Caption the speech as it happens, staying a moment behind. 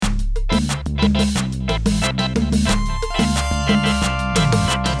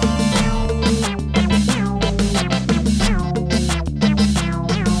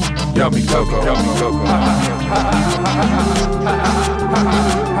Coco.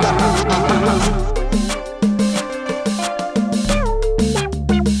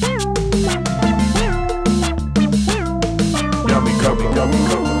 Yummy Coco.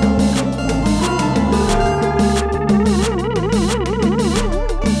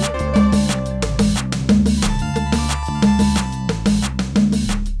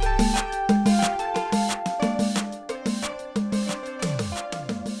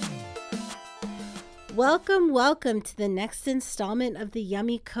 Welcome to the next installment of the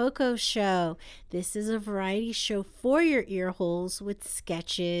Yummy Coco Show. This is a variety show for your ear holes with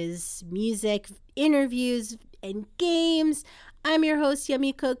sketches, music, interviews, and games. I'm your host,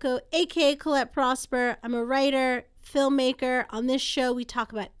 Yummy Coco, aka Colette Prosper. I'm a writer, filmmaker. On this show, we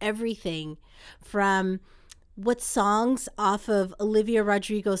talk about everything from what songs off of Olivia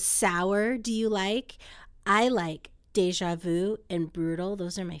Rodrigo's Sour do you like? I like Deja Vu and Brutal.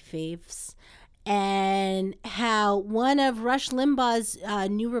 Those are my faves. And how one of Rush Limbaugh's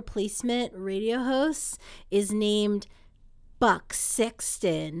new replacement radio hosts is named Buck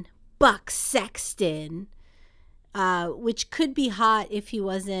Sexton, which could be hot if he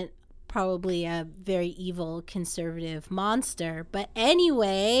wasn't probably a very evil conservative monster. But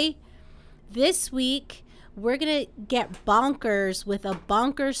anyway, this week we're going to get bonkers with a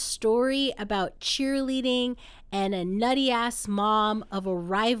bonkers story about cheerleading and a nutty-ass mom of a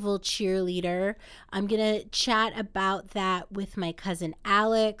rival cheerleader. I'm going to chat about that with my cousin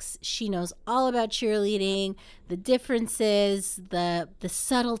Alex. She knows all about cheerleading, the differences, the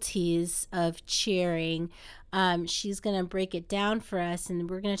subtleties of cheering. She's going to break it down for us, and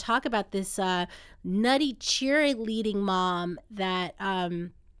we're going to talk about this nutty cheerleading mom that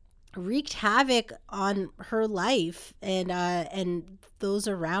wreaked havoc on her life and those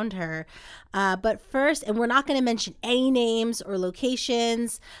around her. But first, and we're not going to mention any names or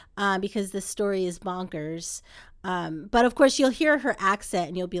locations because this story is bonkers. But of course, you'll hear her accent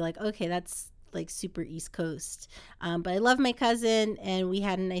and you'll be like, okay, that's like super East Coast. But I love my cousin and we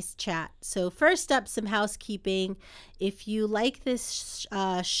had a nice chat. So first up, some housekeeping. If you like this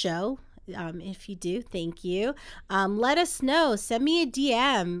show, if you do, thank you. Let us know. Send me a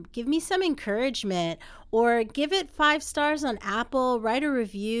DM. Give me some encouragement or give it 5 stars on Apple. Write a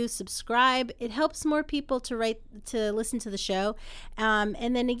review. Subscribe. It helps more people to listen to the show.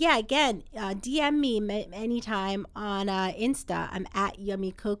 And then, again, DM me anytime on Insta. I'm at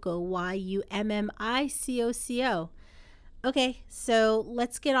Yummy Coco, YUMMICOCO. Okay, so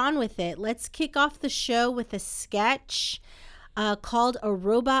let's get on with it. Let's kick off the show with a sketch called A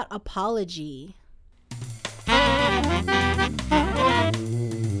Robot Apology.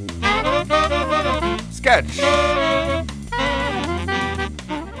 Sketch.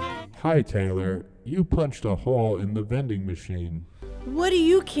 Hi, Taylor. You punched a hole in the vending machine. What do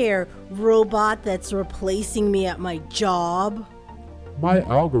you care, robot that's replacing me at my job? My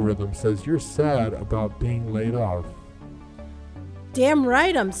algorithm says you're sad about being laid off. Damn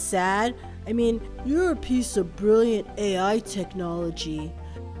right I'm sad. I mean, you're a piece of brilliant AI technology,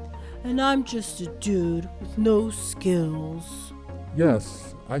 and I'm just a dude with no skills.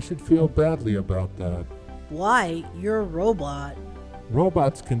 Yes, I should feel badly about that. Why? You're a robot.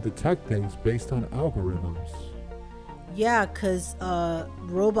 Robots can detect things based on algorithms. Yeah, 'cause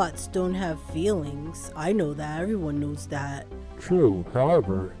robots don't have feelings. I know that. Everyone knows that. True.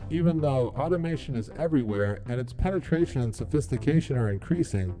 However, even though automation is everywhere and its penetration and sophistication are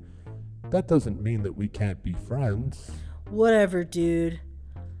increasing, that doesn't mean that we can't be friends. Whatever, dude.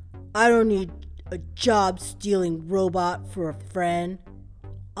 I don't need a job-stealing robot for a friend.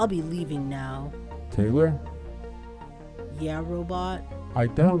 I'll be leaving now. Taylor? Yeah, robot? I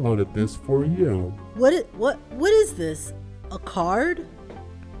downloaded this for you. What is this? A card?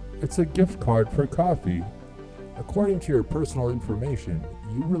 It's a gift card for coffee. According to your personal information,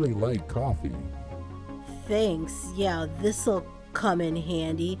 you really like coffee. Thanks. Yeah, this'll come in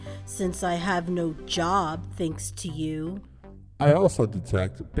handy since I have no job thanks to you. I also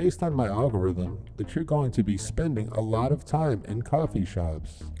detect, based on my algorithm, that you're going to be spending a lot of time in coffee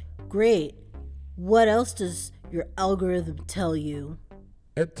shops. Great. What else does your algorithm tell you?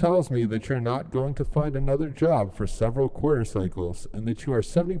 It tells me that you're not going to find another job for several quarter cycles and that you are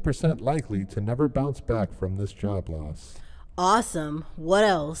 70% likely to never bounce back from this job loss. Awesome. What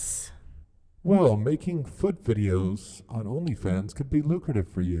else? Well, making foot videos on OnlyFans could be lucrative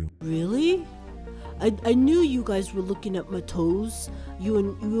for you. Really? I knew you guys were looking at my toes. You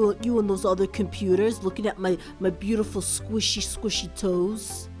and those other computers looking at my beautiful squishy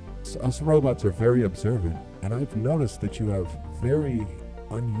toes. Us robots are very observant, and I've noticed that you have very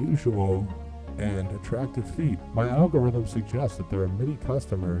unusual and attractive feet. My algorithm suggests that there are many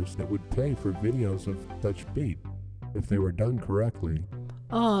customers that would pay for videos of such feet if they were done correctly.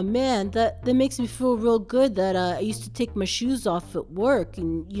 Oh man, that makes me feel real good that I used to take my shoes off at work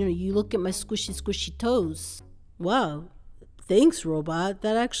and you look at my squishy toes. Wow. Thanks, robot.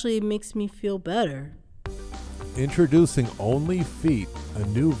 That actually makes me feel better. Introducing Only Feet, a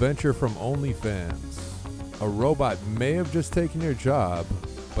new venture from OnlyFans. A robot may have just taken your job,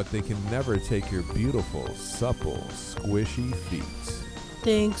 but they can never take your beautiful, supple, squishy feet.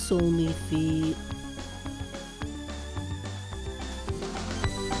 Thanks, Only Feet.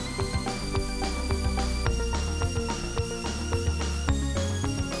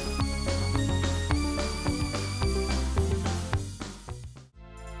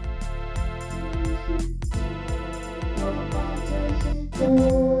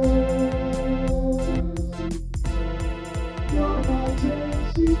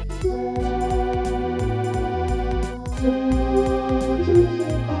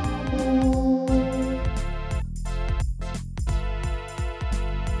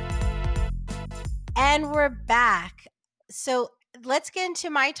 And we're back. So let's get into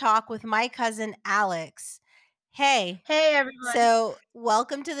my talk with my cousin Alex. Hey, Hey everyone. so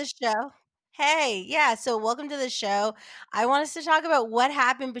welcome to the show. Hey, yeah, so welcome to the show. I want us to talk about what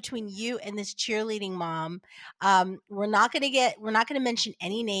happened between you and this cheerleading mom. We're not gonna mention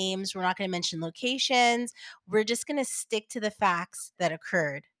any names, we're not gonna mention locations. We're just gonna stick to the facts that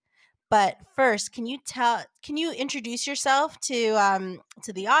occurred. But first, can you introduce yourself to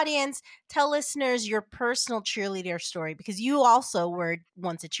the audience? Tell listeners your personal cheerleader story because you also were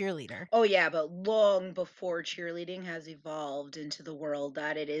once a cheerleader. Oh yeah, but long before cheerleading has evolved into the world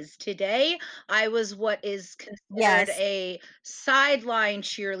that it is today, I was what is considered Yes. a sideline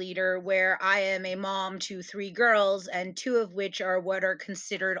cheerleader where I am a mom to 3 girls and 2 of which are what are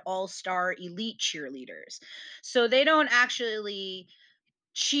considered all-star elite cheerleaders. So they don't actually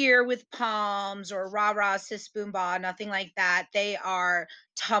cheer with palms or rah rah sis boom ba, nothing like that. They are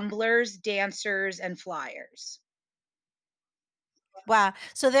tumblers, dancers, and flyers. Wow.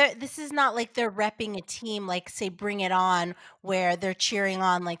 So this is not like they're repping a team like say Bring It On where they're cheering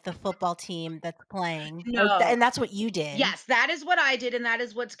on like the football team that's playing. No. And that's what you did. Yes, that is what I did, and that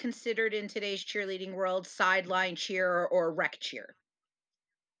is what's considered in today's cheerleading world sideline cheer or rec cheer.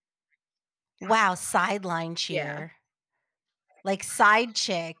 Wow, sideline Yeah. cheer. Like side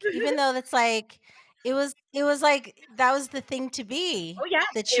chick. Even though that's like it was like that was the thing to be, Oh, yes,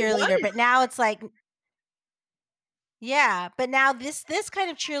 the it cheerleader, but was. now it's like yeah, but now this kind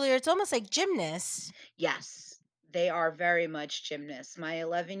of cheerleader, it's almost like gymnast. Yes, they are very much gymnasts. My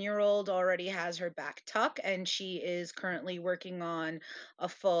 11-year-old already has her back tuck, and she is currently working on a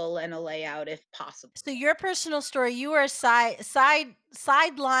full and a layout if possible. So your personal story, you were a sideline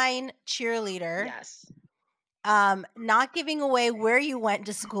cheerleader, Yes. not giving away where you went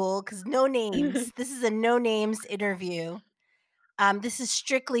to school because no names. This is a no names interview. This is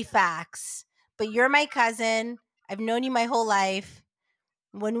strictly facts. But you're my cousin. I've known you my whole life.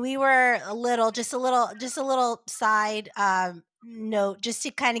 When we were a little, just a little side note, just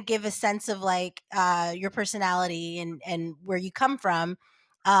to kind of give a sense of like your personality and where you come from.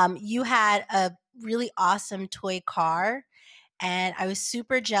 You had a really awesome toy car, and I was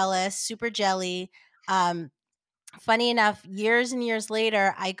super jealous, super jelly. Um, Funny enough, years and years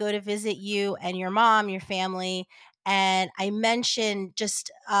later, I go to visit you and your mom, your family, and I mentioned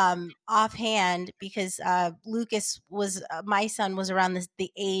just offhand because Lucas was my son was around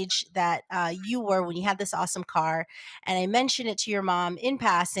the age that you were when you had this awesome car, and I mentioned it to your mom in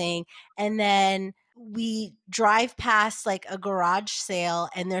passing, and then we drive past like a garage sale,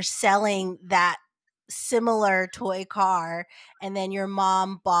 and they're selling that similar toy car, and then your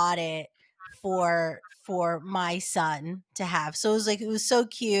mom bought it for my son to have. So it was like it was so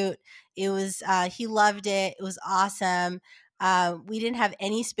cute. It was he loved it. It was awesome. We didn't have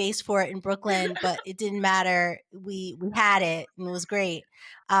any space for it in Brooklyn, but it didn't matter. We had it and it was great.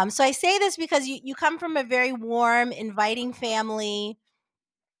 So I say this because you come from a very warm, inviting family.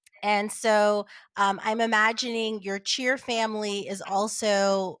 And so I'm imagining your cheer family is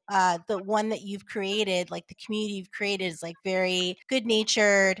also the one that you've created, like the community you've created is like very good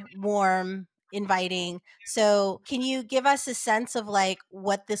natured, warm, inviting. So can you give us a sense of like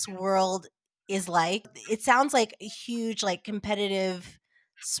what this world is like? It sounds like a huge, like competitive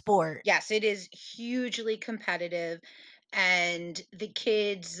sport. Yes, it is hugely competitive, and the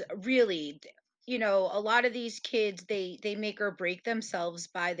kids really a lot of these kids, they make or break themselves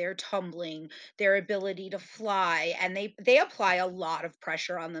by their tumbling, their ability to fly, and they apply a lot of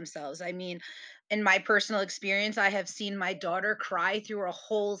pressure on themselves. I mean, in my personal experience, I have seen my daughter cry through a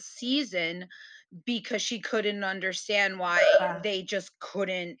whole season because she couldn't understand why Wow. they just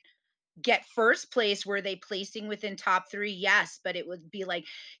couldn't get first place. Were they placing within top 3? Yes, but it would be like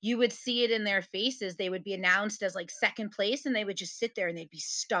you would see it in their faces. They would be announced as like second place and they would just sit there and they'd be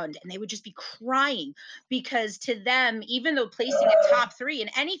stunned and they would just be crying because to them, even though placing in top 3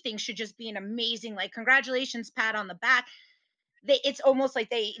 and anything should just be an amazing like congratulations pat on the back, it's almost like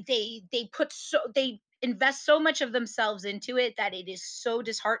they invest so much of themselves into it that it is so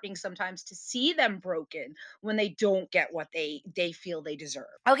disheartening sometimes to see them broken when they don't get what they feel they deserve.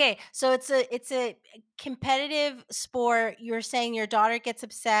 Okay, so it's a competitive sport. You're saying your daughter gets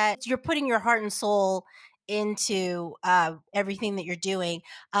upset. You're putting your heart and soul into everything that you're doing.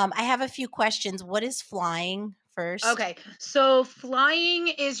 I have a few questions. What is flying first? Okay, so flying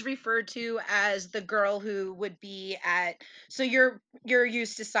is referred to as the girl who would be at so you're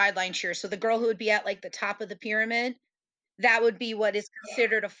used to sideline cheer. So the girl who would be at like the top of the pyramid, that would be what is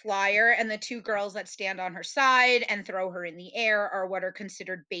considered a flyer, and the 2 girls that stand on her side and throw her in the air are what are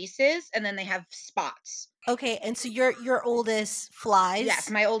considered bases, and then they have spots. Okay, and so your oldest Yes,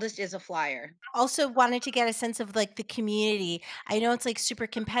 flies. my oldest is a flyer. Also wanted to get a sense of like the community. I know it's like super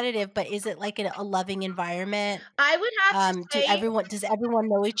competitive, but is it like a loving environment? I would have to Do say everyone does everyone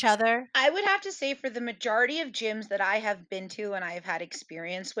know each other? I would have to say for the majority of gyms that I have been to and I have had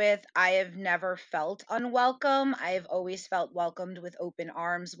experience with, I have never felt unwelcome. I have always felt welcomed with open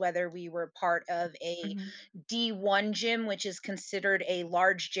arms, whether we were part of a Mhm. D1 gym, which is considered a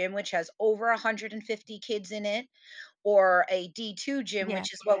large gym, which has over 150 kids in it, or a D2 gym, Yeah.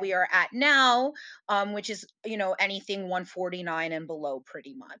 which is what we are at now, which is, anything 149 and below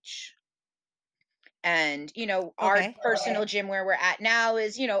pretty much. And our Okay. personal gym where we're at now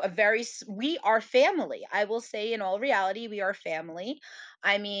is a we are family. I will say in all reality we are family.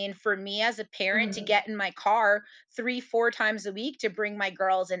 I mean, for me as a parent to Mhm. get in my car 3 4 times a week to bring my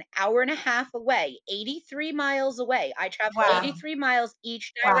girls an hour and a half away, 83 miles away, I travel Wow. 83 miles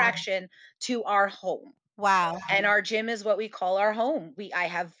each Wow. direction to our home, Wow. and our gym is what we call our home. I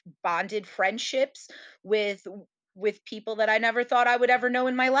have bonded friendships with people that I never thought I would ever know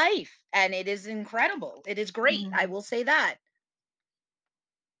in my life, and it is incredible. It is great. Mhm. I will say that.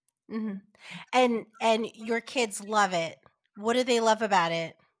 Mhm. And your kids love it. What do they love about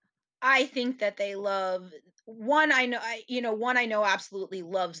it? I think that they love one I know I you know one I know absolutely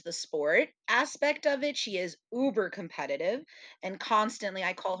loves the sport aspect of it. She is uber competitive and constantly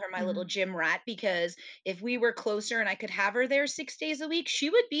I call her my little Mhm. gym rat because if we were closer and I could have her there 6 days a week, she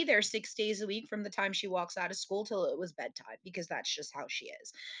would be there 6 days a week from the time she walks out of school till it was bedtime because that's just how she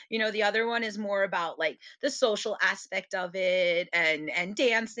is. The other one is more about like the social aspect of it and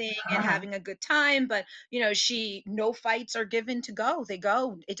dancing and Uh-huh. having a good time, but she no fights are given to go. They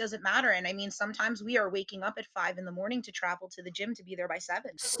go. It doesn't matter. And I mean, sometimes we are waking up at 5 in the morning to travel to the gym to be there by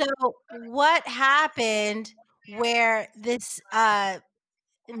 7. So, what happened where this,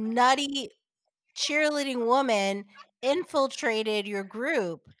 nutty cheerleading woman infiltrated your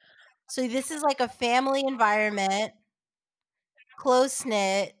group? So this is like a family environment,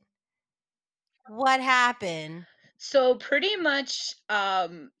 close-knit. What happened? So pretty much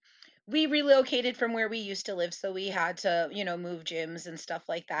we relocated from where we used to live, so we had to, move gyms and stuff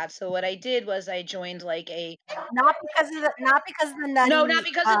like that. So what I did was I joined like a Not because of the no, not nutty,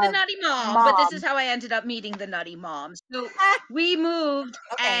 because of the nutty mom, but this is mom. how I ended up meeting the nutty mom. So we moved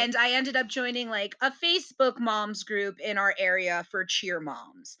Okay. and I ended up joining like a Facebook moms group in our area for cheer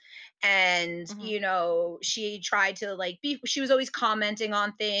moms. And, Mhm. she tried to she was always commenting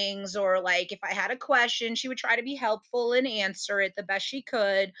on things, or like if I had a question, she would try to be helpful and answer it the best she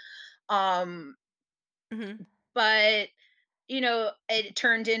could. Um, Mhm. but it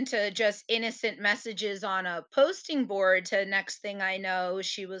turned into just innocent messages on a posting board to next thing I know,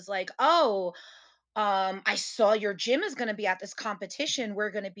 she was like, "Oh, I saw your gym is going to be at this competition.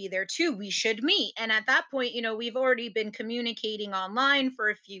 We're going to be there too. We should meet." And at that point, we've already been communicating online for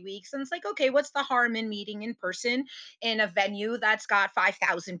a few weeks. And it's like, okay, what's the harm in meeting in person in a venue that's got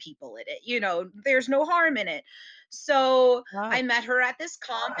 5,000 people in it? There's no harm in it. So I Oh. met her at this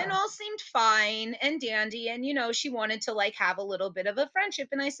comp and all seemed fine and dandy. And, she wanted to like have a little bit of a friendship.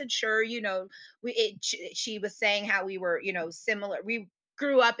 And I said, sure, she was saying how we were, similar. We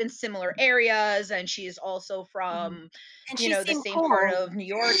grew up in similar areas, and she's also Mhm. from And she the seemed same part cool. of New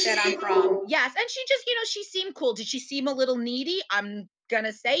York that I'm from. Yes, and she just she seemed cool. Did she seem a little needy? I'm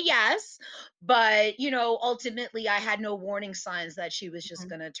gonna say yes, but ultimately I had no warning signs that she was just Mhm.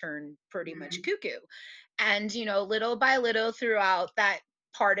 gonna turn pretty much cuckoo. And little by little throughout that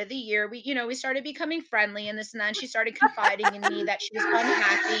part of the year, we started becoming friendly and this and that. And she started confiding in me that she was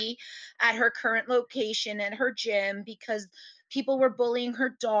unhappy at her current location at her gym because people were bullying her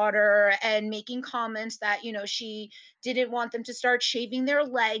daughter and making comments that she didn't want them to start shaving their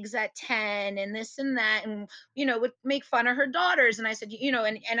legs at 10 and this and that, and would make fun of her daughters. And I said,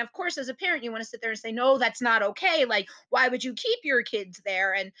 and of course as a parent you want to sit there and say, no, that's not okay, like why would you keep your kids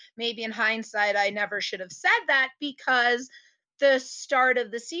there? And maybe in hindsight I never should have said that, because the start of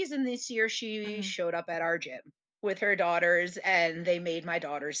the season this year she Mhm. showed up at our gym with her daughters and they made my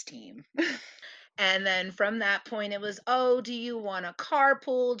daughter's team. And then from that point, it was, oh, do you want to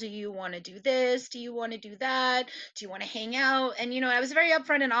carpool? Do you want to do this? Do you want to do that? Do you want to hang out? And, I was very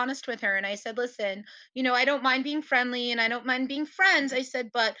upfront and honest with her. And I said, listen, I don't mind being friendly and I don't mind being friends. I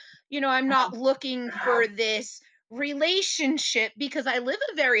said, but, I'm not looking for this relationship because I live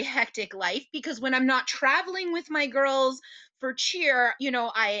a very hectic life. Because when I'm not traveling with my girls for cheer,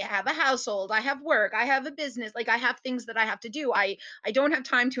 I have a household, I have work, I have a business, like I have things that I have to do. I don't have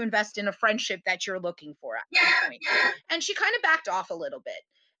time to invest in a friendship that you're looking for at some point. And she kind of backed off a little bit.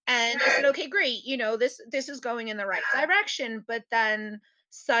 And I said, okay, great. This is going in the right direction. But then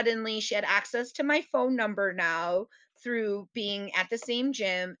suddenly she had access to my phone number now through being at the same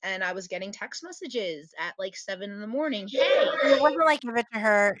gym. And I was getting text messages at like 7 in the morning. Hey, So it wasn't like give it to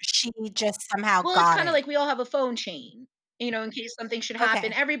her, she just somehow well, it's got kinda it. like we all have a phone chain, in case something should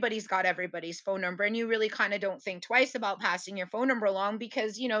happen. Okay. Everybody's got everybody's phone number, and you really kinda don't think twice about passing your phone number along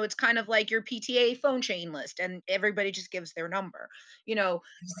because, it's kind of like your PTA phone chain list, and everybody just gives their number.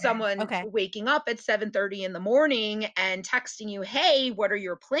 Someone Okay. waking up at 7:30 in the morning and texting you, "Hey, what are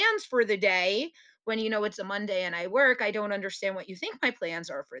your plans for the day?" When it's a Monday and I work, I don't understand what you think my plans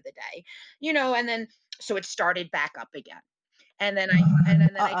are for the day, and then so it started back up again. And then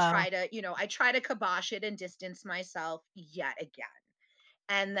I Uh-oh. try to, I try to kibosh it and distance myself yet again.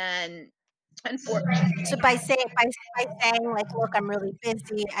 And then So by saying like, "Look, I'm really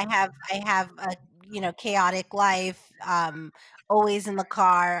busy. I have a, chaotic life, always in the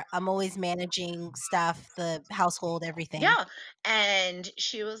car. I'm always managing stuff, the household, everything." yeah, and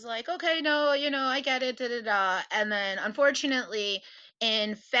she was like, "Okay, no, I get it, da da da." And then unfortunately,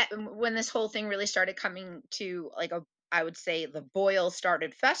 when this whole thing really started coming to like I would say the boil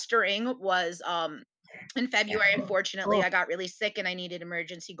started festering was in February. Unfortunately, Oh, I got really sick and I needed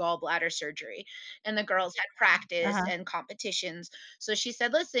emergency gallbladder surgery. And the girls had practice uh-huh. and competitions. So she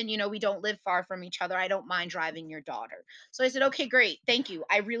said, "Listen, we don't live far from each other. I don't mind driving your daughter." So I said, "Okay, great. Thank you.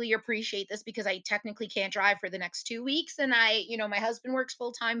 I really appreciate this because I technically can't drive for the next 2 weeks. And my husband works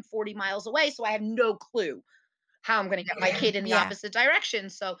full time 40 miles away. So I have no clue how I'm going to get my kid in the Yeah. opposite direction."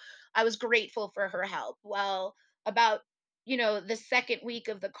 So I was grateful for her help. Well, about, the second week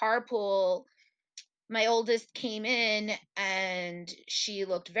of the carpool, my oldest came in and she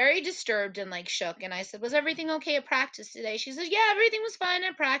looked very disturbed and like shook. And I said, "Was everything okay at practice today?" She says, "Yeah, everything was fine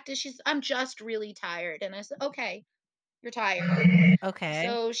at practice." "I'm just really tired." And I said, "Okay, you're tired."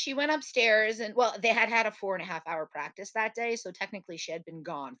 Okay. So she went upstairs and, well, they had a 4.5 hour practice that day. So technically she had been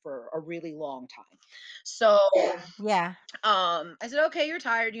gone for a really long time. So Yeah. I said, "Okay, you're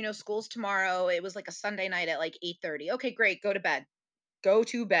tired. School's tomorrow." It was like a Sunday night at like 8:30. "Okay, great. Go to bed. Go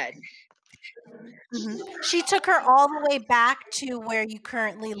to bed." Mhm. She took her all the way back to where you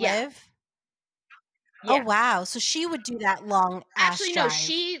currently Yeah. live? Oh, Yeah. wow. So she would do that long ass Actually, no,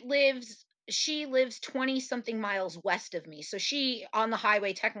 drive. she lives 20 something miles west of me. So she on the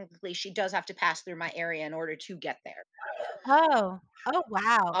highway, technically, she does have to pass through my area in order to get there. Oh. Oh,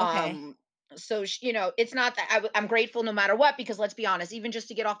 wow. Okay. Um, so it's not that I'm grateful no matter what, because let's be honest, even just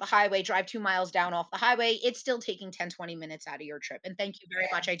to get off the highway, drive 2 miles down off the highway, it's still taking 10-20 minutes out of your trip. And thank you very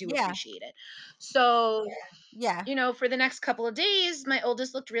much. I do Yeah. appreciate it. So Yeah. for the next couple of days, my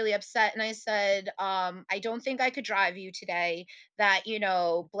oldest looked really upset. And I said, "I don't think I could drive you today. That,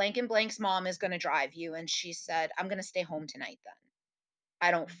 blank and blank's mom is going to drive you." And she said, "I'm going to stay home tonight then.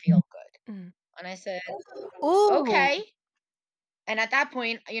 I don't feel good." Mhm. And I said, Ooh. "Okay." And at that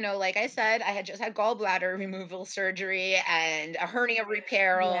point, like I said, I had just had gallbladder removal surgery and a hernia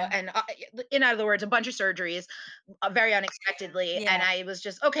repair, Yeah. and in other words, a bunch of surgeries, very unexpectedly. And Yeah. I was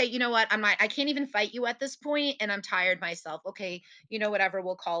just, okay, you know what? I can't even fight you at this point, and I'm tired myself. Okay, whatever,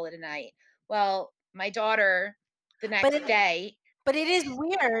 we'll call it a night. Well, my daughter, the But next it day, but it is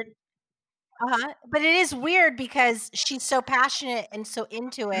weird. Uh-huh. But it is weird because she's so passionate and so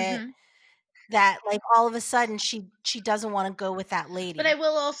into it mhm, that, like, all of a sudden she doesn't wanna go with that But I lady.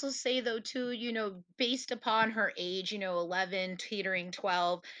 will also say though too, based upon her age, 11, teetering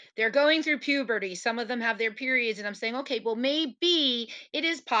 12, they're going through puberty. Some of them have their periods and I'm saying, "Okay, well maybe it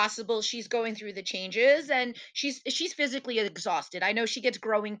is possible she's going through the changes and she's physically exhausted. I know she gets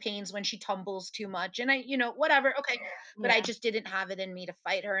growing pains when she tumbles too much and whatever. Okay, but I Yeah, just didn't have it in me to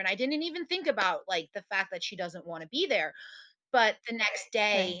fight her and I didn't even think about like the fact that she doesn't want to be there. But the next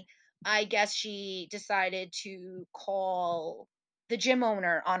right. day, I guess she decided to call the gym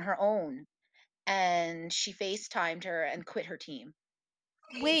owner on her own, and she FaceTimed her and quit her team.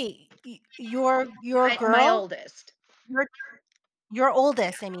 Wait, your My girl? oldest. Your your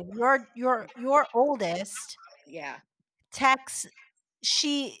oldest, I mean, your oldest Yeah. texts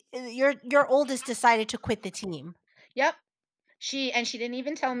your oldest decided to quit the team. Yep. She didn't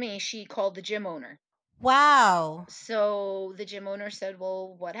even tell me, she called the gym owner. Wow. So the gym owner said,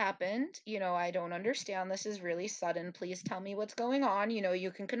 "Well, what happened? I don't understand. This is really sudden. Please tell me what's going on.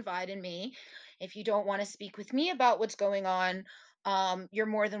 You can confide in me. If you don't want to speak with me about what's going on, you're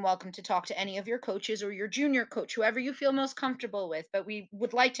more than welcome to talk to any of your coaches or your junior coach, whoever you feel most comfortable with. But we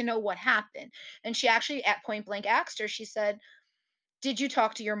would like to know what happened." And she actually, at point blank, asked her, she said, "Did you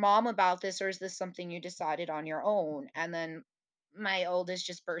talk to your mom about this, or is this something you decided on your own?" And then my oldest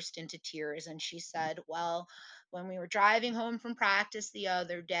just burst into tears and she said, "Well, when we were driving home from practice the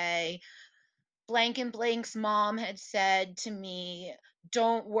other day, blank and blank's mom had said to me,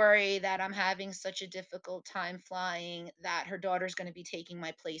 'Don't worry that I'm having such a difficult time flying, that her daughter's going to be taking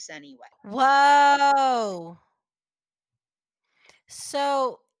my place anyway.'" Whoa.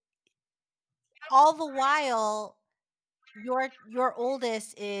 So, all the while, your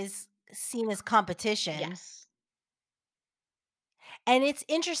oldest is seen as competition. Yes. And it's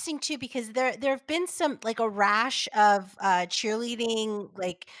interesting too because there have been some like a rash of cheerleading,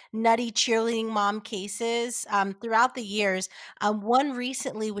 like nutty cheerleading mom cases throughout the years. One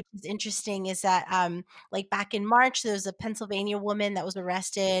recently, which is interesting, is that like back in March, there was a Pennsylvania woman that was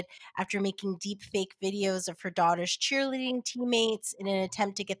arrested after making deep fake videos of her daughter's cheerleading teammates in an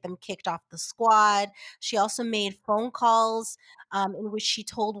attempt to get them kicked off the squad. She also made phone calls in which she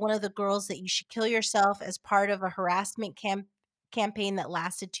told one of the girls that you should kill yourself as part of a harassment campaign that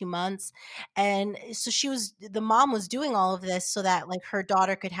lasted 2 months, and so the mom was doing all of this so that, like, her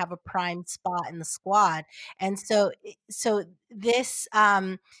daughter could have a prime spot in the squad, and so this,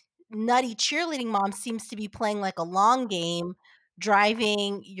 nutty cheerleading mom seems to be playing, like, a long game,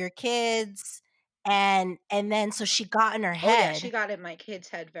 driving your kids, and then so she got in her Oh yeah, she head. got in my kid's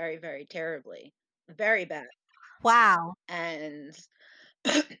head very, very terribly. Very bad. Wow. And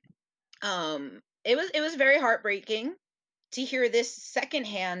it was very heartbreaking to hear this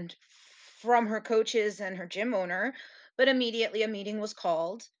secondhand from her coaches and her gym owner, but immediately a meeting was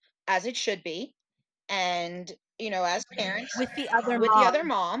called, as it should be. And, as parents, With the other with the other mom.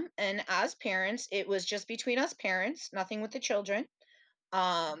 mom, and as parents, it was just between us parents, nothing with the children.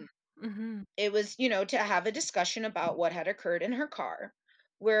 Um, Mhm. it was, to have a discussion about what had occurred in her car,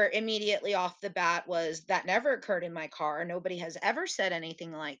 where immediately off the bat was, "That never occurred in my car. Nobody has ever said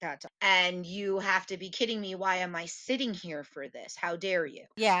anything like that. And you have to be kidding me. Why am I sitting here for this? How dare you?"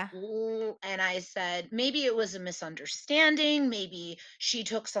 Yeah. Ooh, and I said, "Maybe it was a misunderstanding. Maybe she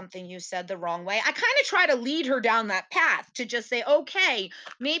took something you said the wrong way." I kind of try to lead her down that path to just say, "Okay,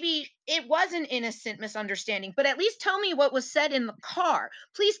 maybe it was an innocent misunderstanding, but at least tell me what was said in the car.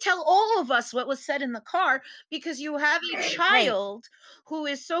 Please tell all of us what was said in the car, because you have a Right. child who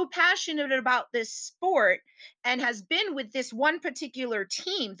is so passionate about this sport and has been with this one particular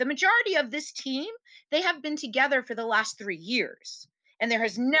team. The majority of this team, they have been together for the last 3 years, and there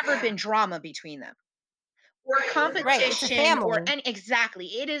has never been drama between them or Right, it's a competition or family. any exactly.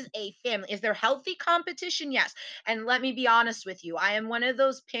 It is a family. Is there healthy competition? Yes. And let me be honest with you. I am one of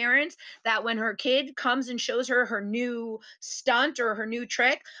those parents that when her kid comes and shows her her new stunt or her new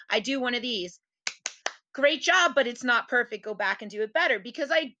trick, I do one of these. Great job, but it's not perfect. Go back and do it better,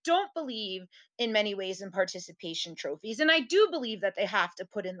 because I don't believe in many ways in participation trophies. And I do believe that they have to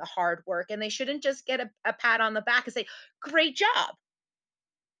put in the hard work and they shouldn't just get a pat on the back and say, "Great job."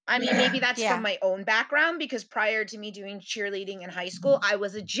 I mean, maybe that's from Yeah. my own background, because prior to me doing cheerleading in high school, I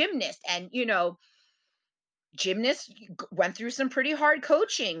was a gymnast, and gymnasts went through some pretty hard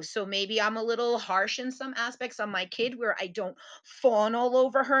coaching. So maybe I'm a little harsh in some aspects on my kid, where I don't fawn all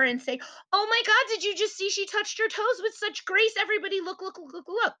over her and say, "Oh my God, did you just see she touched her toes with such grace? Everybody, look, look, look, look,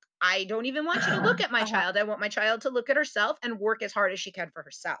 look." I don't even want you to look at my Uh-huh. child. I want my child to look at herself and work as hard as she can for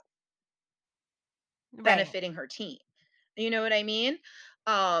herself, Right. benefiting her team. You know what I mean?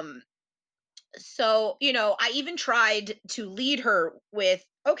 Um, So, I even tried to lead her with,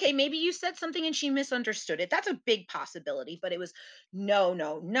 okay, maybe you said something and she misunderstood it. That's a big possibility, but it was no,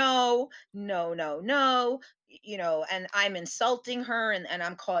 no, no, no, no, no, and I'm insulting her, and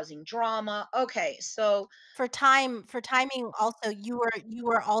I'm causing drama. Okay, so For timing also, you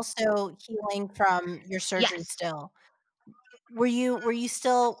were also healing from your surgery yes, still. Were you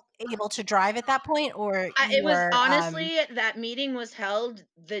still able to drive at that point, or you it was were, honestly, that meeting was held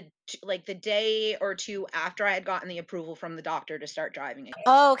like the day or two after I had gotten the approval from the doctor to start driving again.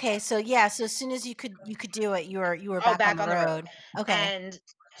 Oh, okay, so yeah, so as soon as you could do it, you were Oh, back on back the on the road. road. Okay, And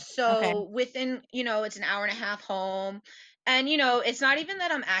okay. so within, it's an hour and a half home. And, it's not even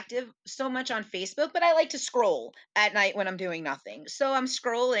that I'm active so much on Facebook, but I like to scroll at night when I'm doing nothing. So I'm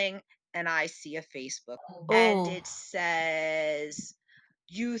scrolling and I see a Facebook and Oh, it says,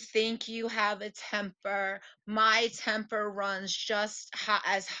 "You think you have a temper? My temper runs just hot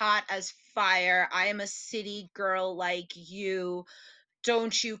as fire. I am a city girl like you.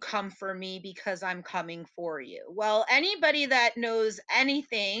 Don't you come for me because I'm coming for you." Well, anybody that knows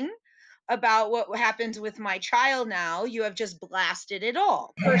anything about what happens with my child now, you have just blasted it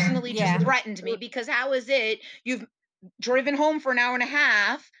all. Personally, just yeah. threatened me because how is it you've driven home for an hour and a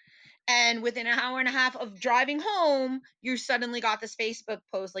half, and within an hour and a half of driving home, you suddenly got this Facebook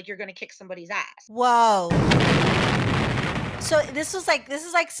post like you're going to kick somebody's ass? Whoa. So this is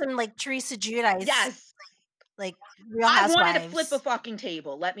like some, like, Teresa Giudice, Yes. like, Real I wanted to flip a Housewives. fucking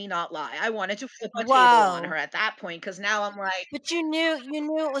table, let me not lie. I wanted to flip a table on her Whoa. at that point because now I'm like, But you knew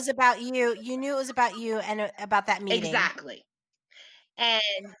it was about you knew it was about you and, about that meeting. exactly.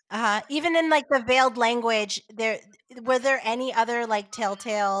 And Uh-huh. Even in, like, the veiled language, were there any other, like,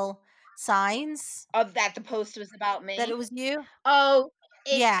 telltale signs of that the post was about that me. it was you? Oh,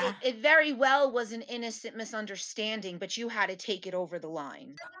 it it Yeah. it very well was an innocent misunderstanding, but you had to take it over the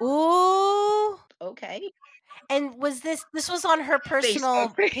line. Ooh. Okay. And this was on her Facebook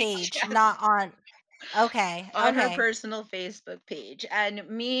personal page, page, yes. not on. Okay, On her okay, personal Facebook page. And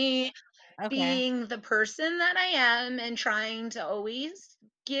me okay. being the person that I am and trying to always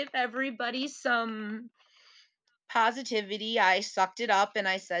give everybody some positivity, I sucked it up and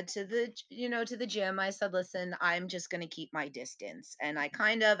I said to to the gym, I said, "Listen, I'm just going to keep my distance." And I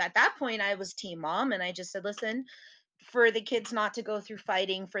kind of, at that point, I was team mom and I just said, "Listen, for the kids not to go through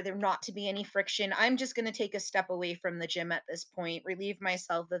fighting, for there not to be any friction, I'm just going to take a step away from the gym at this point, relieve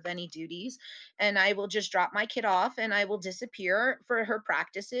myself of any duties, and I will just drop my kid off and I will disappear for her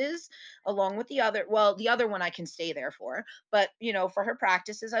practices along with the other one I can stay there for, but for her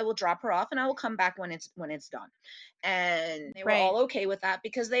practices, I will drop her off and I will come back when it's done." And they were Right. all okay with that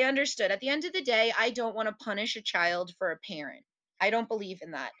because they understood at the end of the day, I don't want to punish a child for a parent. I don't believe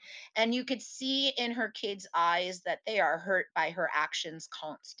in that. And you could see in her kids' eyes that they are hurt by her actions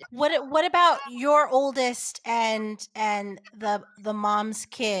constantly. What about your oldest and the mom's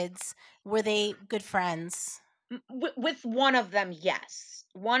kids? Were they good friends? With one of them, yes.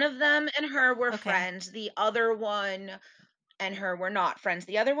 One of them and her were Okay. friends. The other one and her were not friends.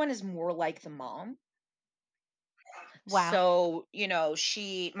 The other one is more like the mom. Wow. So,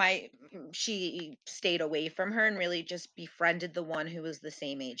 she stayed away from her and really just befriended the one who was the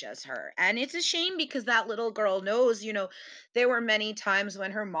same age as her. And it's a shame because that little girl knows, there were many times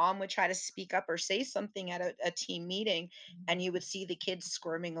when her mom would try to speak up or say something at a team meeting, and you would see the kids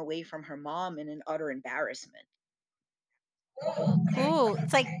squirming away from her mom in an utter embarrassment. Ooh,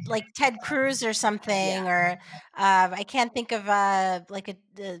 it's like Ted Cruz or Yeah. something, or I can't think of like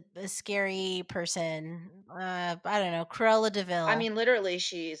a scary person. I don't know, Cruella I Deville. mean, literally,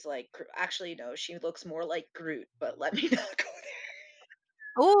 she's like, actually, no, she looks more like Groot, but let me not go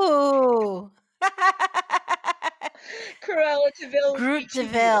Ooh. there. Cruella de Vil would be Groot too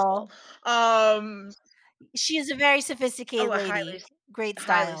beautiful. Deville. Um, She is a very sophisticated oh, lady. Great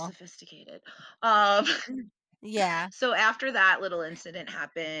highly style. sophisticated. Um, Yeah. so after that little incident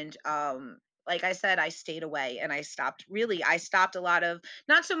happened, like I said, I stayed away and I stopped a lot of,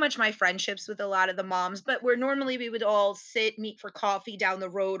 not so much my friendships with a lot of the moms, but where normally we would all meet for coffee down the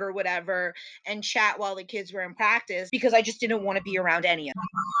road or whatever and chat while the kids were in practice because I just didn't want to be around any of them.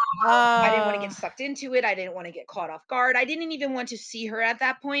 I didn't want to get Uh, sucked into it. I didn't want to get caught off guard. I didn't even want to see her at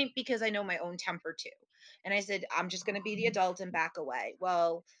that point because I know my own temper too. And I said, I'm just going to be the adult and back away.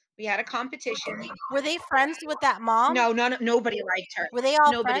 Well, we had a competition. were they friends with that mom? No, nobody liked her. Were they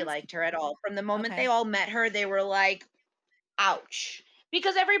all Nobody friends? liked her at all. From the moment they Okay. all met her, they were like, "Ouch."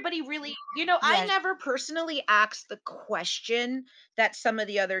 Because everybody really, I Yeah. never personally asked the question that some of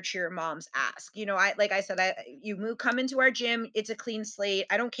the other cheer moms ask. I, like I said, come into our gym, it's a clean slate.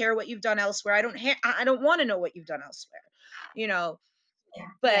 I don't care what you've done elsewhere. I don't want to know what you've done elsewhere. You know, Yeah.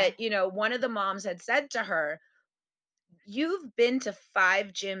 But, one of the moms had said to her, "You've been to 5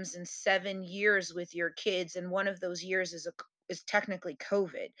 gyms in 7 years with your kids, and one of those years is technically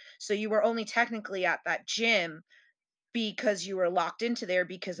COVID. So you were only technically at that gym because you were locked into there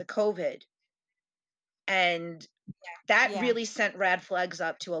because of COVID." And that Yeah. really sent red flags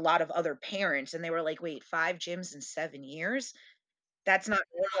up to a lot of other parents, and they were like, "Wait, 5 gyms in 7 years? That's not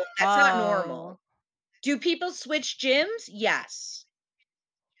normal. That's not Oh. normal." Do people switch gyms? Yes.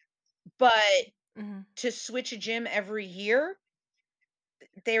 But Mhm. to switch a gym every year,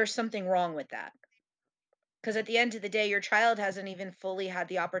 there's something wrong with that. Because at the end of the day, your child hasn't even fully had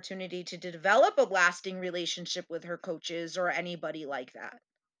the opportunity to develop a lasting relationship with her coaches or anybody like that.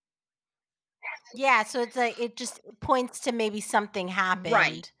 Yeah, so it's like it just points to maybe something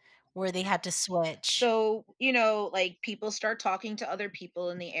Right. happened where they had to switch. So, like people start talking to other people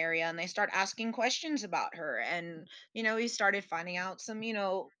in the area and they start asking questions about her. And, we started finding out some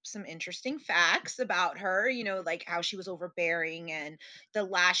interesting facts about her, like how she was overbearing, and the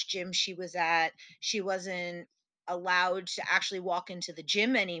last gym she was at, she wasn't allowed to actually walk into the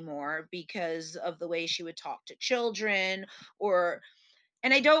gym anymore because of the way she would talk to children, or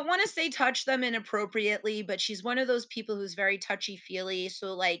and I don't wanna say touch them inappropriately, but she's one of those people who's very touchy-feely,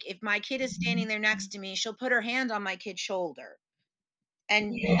 so, like, if my kid is standing there next to me, she'll put her hand on my kid's shoulder.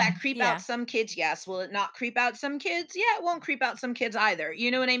 And will that creep out Yeah. some kids? Yes. Will it not creep out some kids? Yeah, it won't creep out some kids either,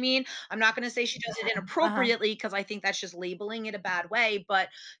 you know what I mean? I'm not gonna say she does it Uh-huh. inappropriately because I think that's just labeling it a bad way, but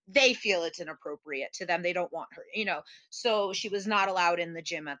they feel it's inappropriate to them, they don't want her, so she was not allowed in the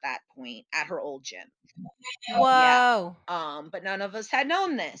gym at that point, at her old gym. Yeah. Whoa. But none of us had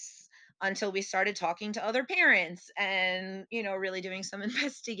known this until we started talking to other parents and, really doing some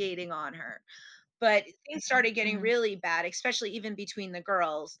investigating on her. But things started getting Mhm. really bad, especially even between the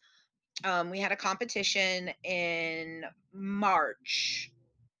girls. We had a competition in March,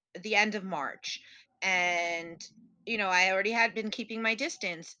 at the end of March. And, I already had been keeping my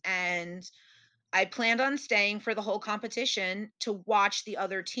distance, and I planned on staying for the whole competition to watch the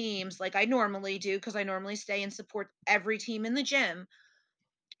other teams like I normally do, because I normally stay and support every team in the gym.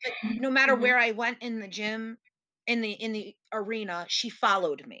 No matter Mhm. where I went in the gym, in the arena, she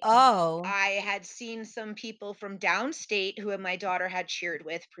followed me. Oh. I had seen some people from downstate who my daughter had cheered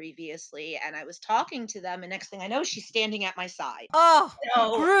with previously, and I was talking to them, and next thing I know, she's standing at my side. Oh,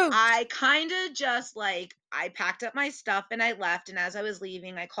 So, Groot. I kinda just, like, I packed up my stuff and I left, and as I was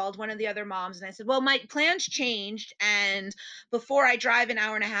leaving, I called one of the other moms and I said, "Well, my plans changed, and before I drive an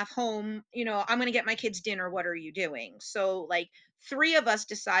hour and a half home, I'm gonna get my kids dinner. What are you doing?" So, like, 3 of us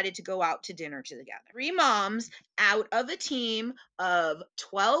decided to go out to dinner together. 3 moms out of a team of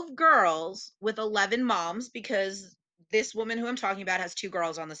 12 girls with 11 moms, because this woman who I'm talking about has 2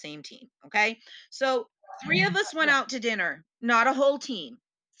 girls on the same team, okay? So, 3 of us went Yeah. out to dinner, not a whole team.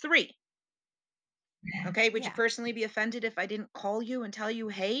 3. Okay, would you Yeah. personally be offended if I didn't call you and tell you,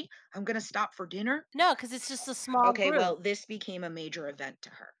 "Hey, I'm gonna stop for dinner"? No, because it's just a small Okay, well, group. this became a major event to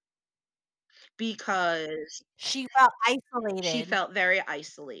her because She felt she isolated, felt very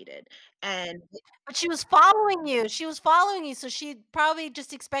isolated. And but she was following you. She was following you, so she probably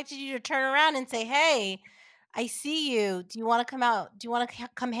just expected you to turn around and say, "Hey, I see you. Do you wanna come out? Do you wanna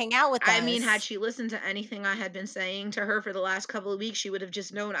come hang out with I mean, had us?" she listened to anything I had been saying to her for the last couple of weeks, she would have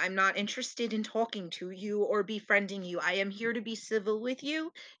just known I'm not interested in talking to you or befriending you. I am here to be civil with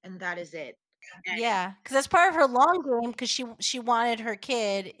you, and that is it. Yeah, because that's part of her long game. Because she wanted her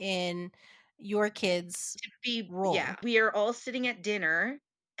kid in your kid's Yeah, role. we are all sitting at dinner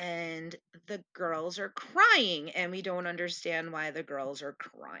and the girls are crying, and we don't understand why the girls are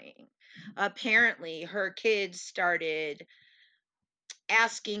crying. Apparently, her kids started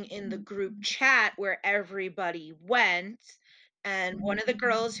asking in the group chat where everybody went. And one of the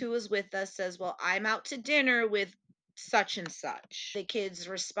girls who was with us says, "Well, I'm out to dinner with such and such." The kids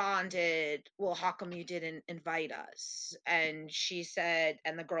responded, "Well, how come you didn't invite us?" And she said,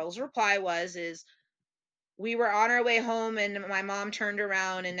 and the girl's reply is, "We were on our way home and my mom turned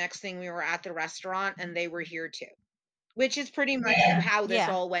around, and next thing we were at the restaurant and they were here too." Which is pretty much how this Yeah.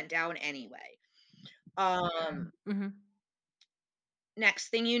 all went down anyway. Um, Mhm. Next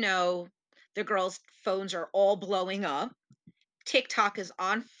thing you know, the girls' phones are all blowing up. TikTok is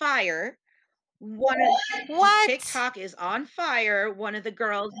on fire. One of What? TikTok is on fire. One of the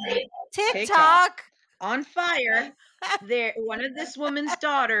girls made TikTok TikTok? on fire. There, one of this woman's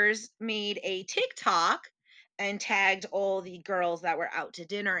daughters made a TikTok and tagged all the girls that were out to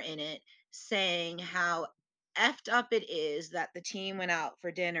dinner in it, saying how effed up it is that the team went out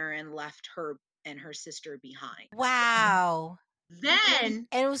for dinner and left her and her sister behind. Wow. Then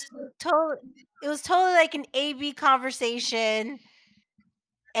And it was totally like an AB conversation.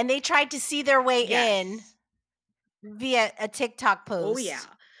 And they tried to see their way in Yes. via a TikTok Oh, post.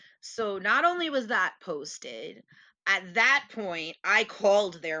 yeah. So not only was that posted, at that point, I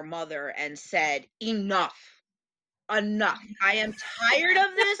called their mother and said, "Enough. Enough. I am tired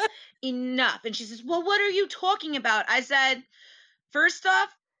of this. Enough." And she says, "Well, what are you talking about?" I said, "First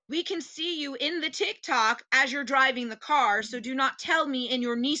off, we can see you in the TikTok as you're driving the car, so do not tell me in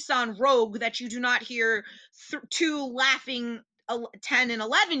your Nissan Rogue that you do not hear two laughing 10 and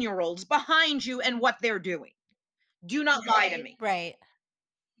 11-year-olds behind you and what they're doing. Do not lie to me." Right.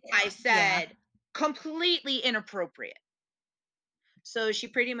 I Yeah. said, "Completely inappropriate." So she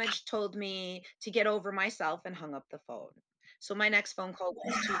pretty much told me to get over myself and hung up the phone. So my next phone call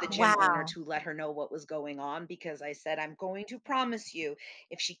was to the gym owner Wow. to let her know what was going on, because I said, "I'm going to promise you,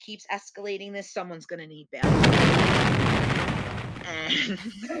 if she keeps escalating this, someone's going to need bail." And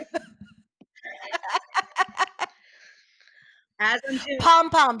as I'm doing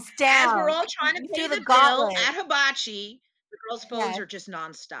Pom-poms as we're down. all trying to You pay threw the the bill gauntlet. at Hibachi, the girls' phones Yes. are just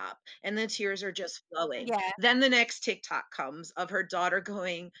nonstop, and the tears are just flowing. Yeah. Then the next TikTok comes of her daughter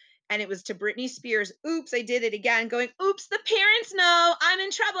going, and it was to Britney Spears, "Oops, I did it again," going, "Oops, the parents know I'm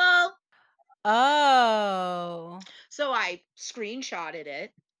in trouble." Oh. So I screenshotted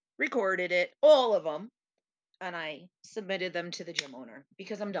it, recorded it, all of them, and I submitted them to the gym owner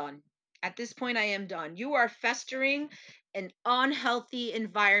because I'm done. At this point, I am done. You are festering an unhealthy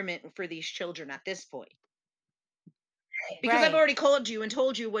environment for these children at this point. Because I've Right. already called you and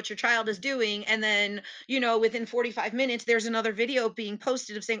told you what your child is doing, and then, within 45 minutes, there's another video being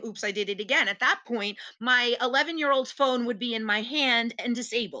posted of saying, "Oops, I did it again." At that point, my 11-year-old's phone would be in my hand and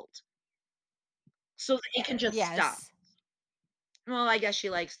disabled so that it can just stop. Yes. Well, I guess she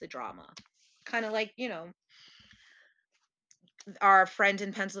likes the drama. Kind of like, our friend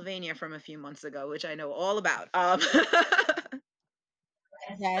in Pennsylvania from a few months ago, which I know all about.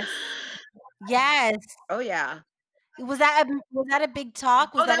 Yes. Yes. Oh, yeah. Was that a big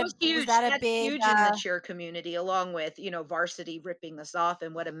talk? Oh, that was Was huge. that a That's big, huge in the cheer community, along with, varsity ripping us off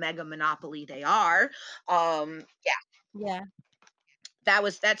and what a mega monopoly they are. Yeah, yeah.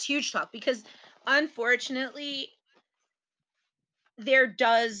 that's huge talk, because unfortunately there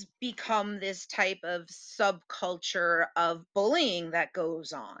does become this type of subculture of bullying that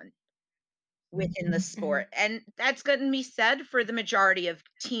goes on within the sport. Mhm. And that's going to be said for the majority of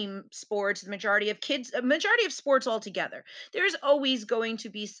team sports, the majority of kids, a majority of sports altogether. There's always going to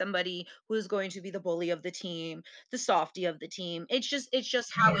be somebody who's going to be the bully of the team, the softy of the team. It's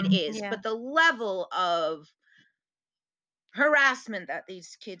just how it is. Yeah. But the level of harassment that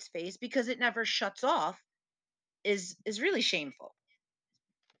these kids face, because it never shuts off, is really shameful.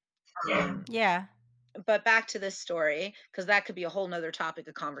 Yeah. But back to this story, because that could be a whole nother topic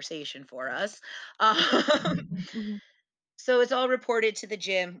of conversation for us. Mhm. So it's all reported to the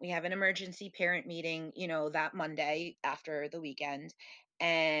gym. We have an emergency parent meeting, that Monday after the weekend.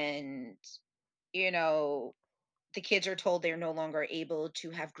 And, you know, the kids are told they're no longer able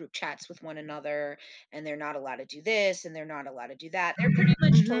to have group chats with one another, and they're not allowed to do this, and they're not allowed to do that. They're pretty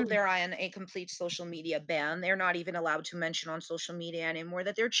much told Mhm. they're on a complete social media ban. They're not even allowed to mention on social media anymore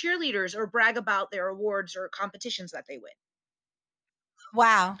that they're cheerleaders or brag about their awards or competitions that they win,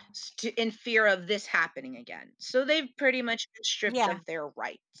 Wow. in fear of this happening again. So they've pretty much been stripped Yeah. of their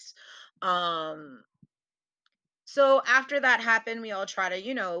rights. Um, so after that happened, we all try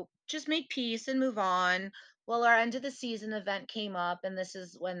to, just make peace and move on. Well, our end of the season event came up, and this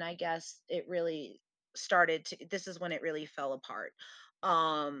is when I guess it really this is when it really fell apart.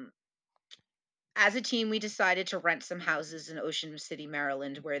 Um, as a team, we decided to rent some houses in Ocean City,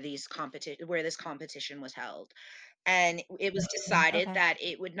 Maryland, where this competition was held. And it was decided Okay. that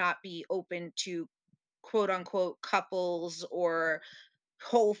it would not be open to quote unquote couples or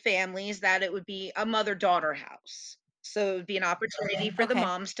whole families, that it would be a mother-daughter house. So it would be an opportunity for the Okay.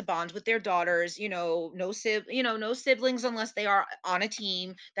 moms to bond with their daughters, no siblings unless they are on a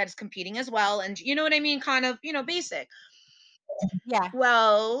team that is competing as well. And you know what I mean? Kind of, basic. Yeah.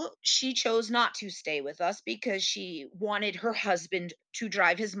 Well, she chose not to stay with us because she wanted her husband to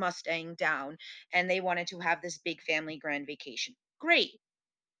drive his Mustang down, and they wanted to have this big family grand vacation. Great.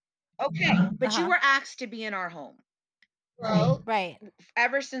 Okay. But you Uh-huh. were asked to be in our home. Well, Right.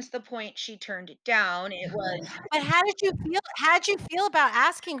 ever since the point she turned it down, it was, But how did you feel about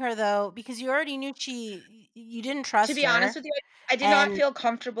asking her though? Because you already knew you didn't to trust be honest her with you, I did not and feel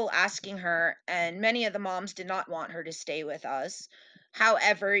comfortable asking her, and many of the moms did not want her to stay with us.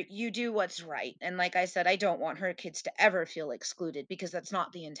 However, you do what's right. And like I said, I don't want her kids to ever feel excluded, because that's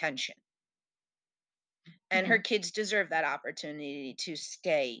not the intention. And her Mhm. kids deserve that opportunity to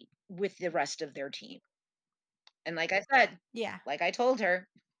stay with the rest of their team. And like I said, Yeah. like I told her,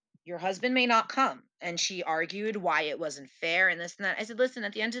 your husband may not come. And she argued why it wasn't fair and this and that. I said, listen,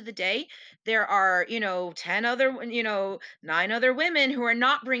 at the end of the day, there are, 10 other, 9 other women who are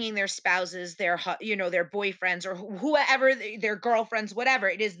not bringing their spouses, their boyfriends or whoever, their girlfriends, whatever.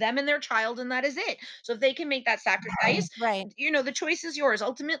 It is them and their child, and that is it. So if they can make that sacrifice, Right. the choice is yours.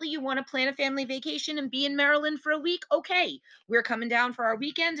 Ultimately, you want to plan a family vacation and be in Maryland for a week. Okay, we're coming down for our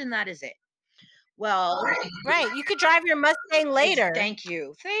weekend, and that is it. Well, Right. You could drive your Mustang later. thank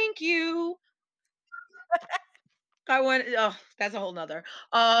you. Thank you. I want oh, that's a whole nother.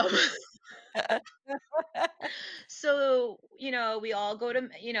 So, we all go to,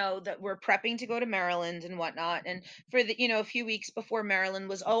 that we're prepping to go to Maryland and whatnot. And for a few weeks before Maryland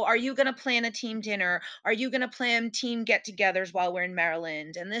was, oh, are you going to plan a team dinner? Are you going to plan team get togethers while we're in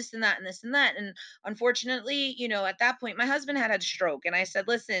Maryland? And this and that and this and that. And unfortunately, at that point, my husband had a stroke. And I said,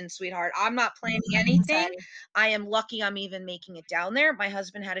 listen, sweetheart, I'm not planning anything. Sorry. I am lucky I'm even making it down there. My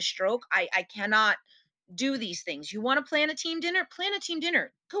husband had a stroke. I cannot do these things. You want to plan a team dinner? Plan a team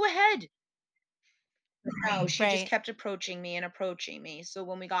dinner. Go ahead. No, she just Right. kept approaching me and approaching me. So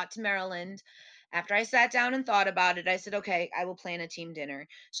when we got to Maryland, after I sat down and thought about it, I said, okay, I will plan a team dinner.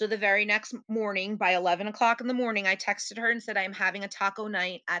 So the very next morning, by 11 o'clock in the morning, I texted her and said, I'm having a taco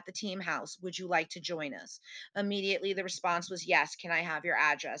night at the team house. Would you like to join us? Immediately, the response was, yes. Can I have your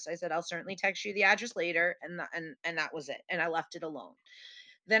address? I said, I'll certainly text you the address later. And that was it. And I left it alone.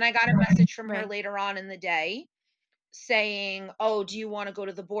 Then I got a message from her Right. later on in the day saying, "Oh, do you want to go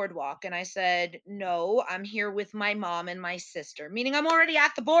to the boardwalk?" And I said, "No, I'm here with my mom and my sister." Meaning I'm already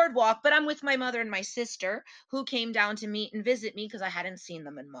at the boardwalk, but I'm with my mother and my sister who came down to meet and visit me because I hadn't seen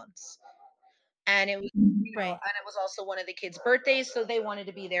them in months. And it was, Right. and it was also one of the kids' birthdays, so they wanted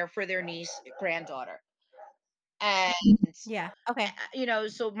to be there for their niece, granddaughter. And Yeah. Okay.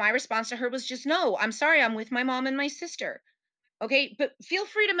 so my response to her was just, "No, I'm sorry, I'm with my mom and my sister." Okay, but feel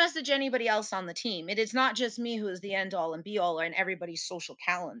free to message anybody else on the team. It is not just me who is the end all and be all in everybody's social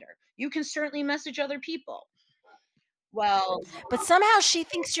calendar. You can certainly message other people. Well, But somehow she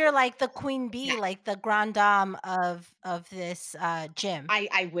thinks you're like the queen bee, yes, like the grande dame of this gym.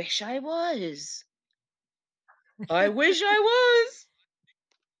 I wish I was. I wish I was.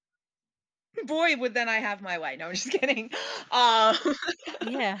 Boy, would then I have my way. No, I'm just kidding. Um,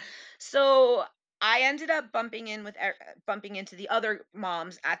 Yeah. so I ended up bumping into the other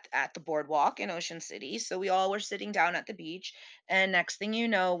moms at the boardwalk in Ocean City. So we all were sitting down at the beach, and next thing you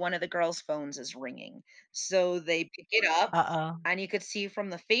know, one of the girls' phones is ringing. So they pick it up, Uh-oh. and you could see from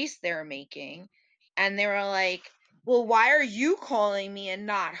the face they're making, and they were like, "Well, why are you calling me and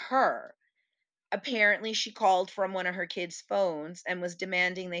not her?" Apparently, she called from one of her kids' phones and was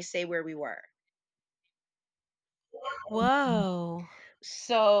demanding they say where we were. Whoa.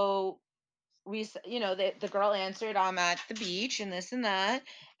 So the girl answered, I'm at the beach and this and that.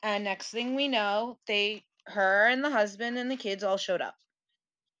 And next thing we know, her and the husband and the kids all showed up.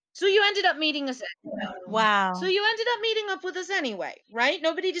 So you ended up meeting us. So Wow. you ended up meeting up with us anyway, right?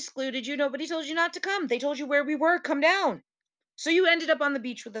 Nobody excluded you. Nobody told you not to come. They told you where we were. Come down. So you ended up on the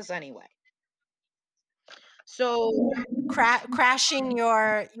beach with us anyway. So Crashing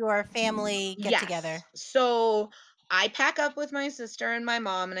your family get yes. together. So I pack up with my sister and my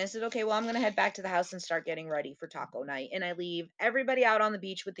mom, and I said, okay, well, I'm going to head back to the house and start getting ready for taco night. And I leave everybody out on the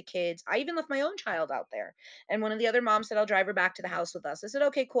beach with the kids. I even left my own child out there. And one of the other moms said, I'll drive her back to the house with us. I said,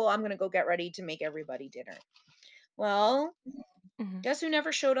 okay, cool. I'm going to go get ready to make everybody dinner. Well, Mhm. guess who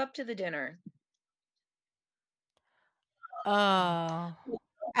never showed up to the dinner? Oh.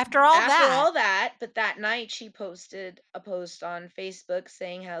 After all After that. all that, but that night she posted a post on Facebook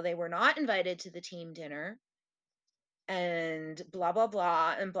saying how they were not invited to the team dinner and blah, blah,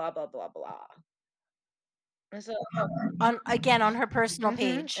 blah, and blah, blah, blah, blah. And so, On her personal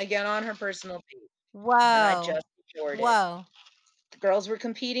page. again on her personal page, and I Whoa. just ignored it. Whoa. The girls were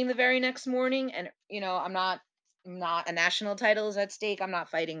competing the very next morning, and I'm not a national title is at stake. I'm not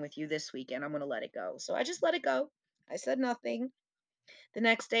fighting with you this weekend. I'm gonna let it go. So I just let it go. I said nothing. The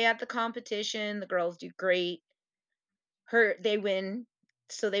next day at the competition, the girls do great. They win.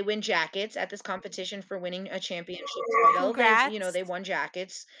 So they win jackets at this competition for winning a championship title. They Congrats. won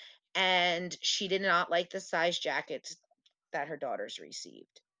jackets, and she did not like the size jackets that her daughters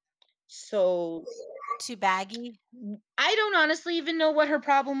received. So Too baggy. I don't honestly even know what her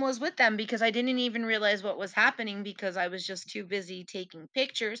problem was with them because I didn't even realize what was happening because I was just too busy taking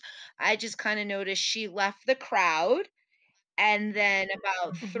pictures. I just kind of noticed she left the crowd. And then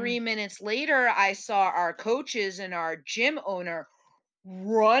about Mhm. 3 minutes later, I saw our coaches and our gym owner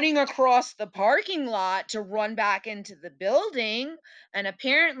running across the parking lot to run back into the building. And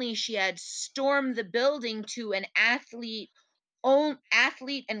apparently, she had stormed the building to an athlete own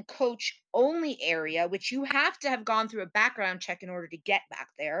athlete and coach only area, which you have to have gone through a background check in order to get back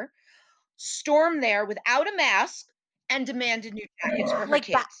there, stormed there without a mask and demanded new jackets for her Like,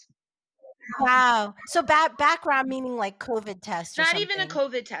 kids. wow. So background meaning like COVID test or Not even a something.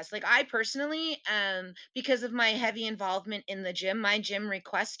 COVID test. Like I personally, because of my heavy involvement in the gym, my gym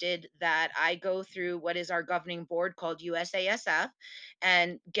requested that I go through what is our governing board called USASF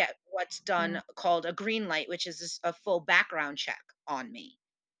and get what's Mm. done called a green light, which is a full background check on me.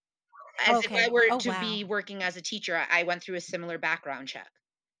 As if I Okay. were Oh, to be wow. working as a teacher, I went through a similar background check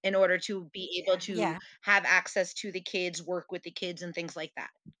in order to be able to Yeah. have access to the kids, work with the kids, and things like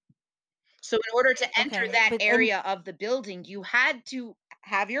that. So in order to enter Okay. that But and area of the building, you had to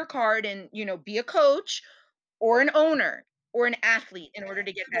have your card and, be a coach or an owner or an athlete in order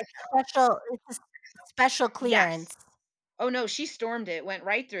to get that. like it's a special Yes. clearance. Oh, no, she stormed it, went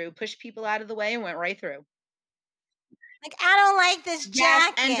right through, pushed people out of the way and went right through. Like, I don't like this Yes,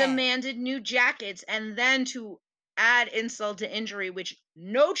 and jacket. demanded new jackets, and then to add insult to injury, which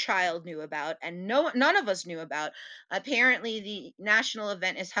no child knew about and none of us knew about. Apparently, the national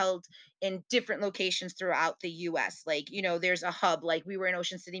event is held in different locations throughout the US. Like, there's a hub, like we were in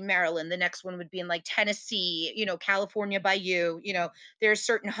Ocean City, Maryland. The next one would be in like Tennessee, California by there's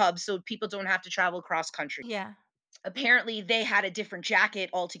certain hubs so people don't have to travel cross country. Yeah. Apparently they had a different jacket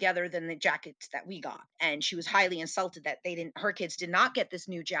altogether than the jackets that we got, and she was highly insulted that they didn't her kids did not get this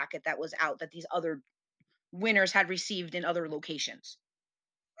new jacket that was out that these other winners had received in other locations.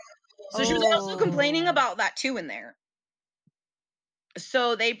 So she was also complaining Oh, about that too in there.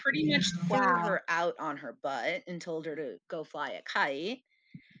 So they pretty much threw wow. her out on her butt and told her to go fly a kite.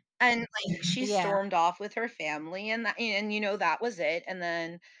 And, like, she Yeah. stormed off with her family, and that was it, and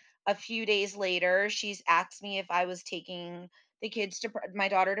then a few days later, she's asked me if I was taking the kids to my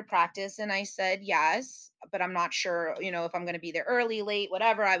daughter to practice, and I said, "Yes," but I'm not sure, if I'm gonna be there early, late,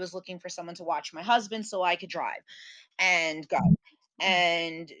 whatever. I was looking for someone to watch my husband so I could drive and go.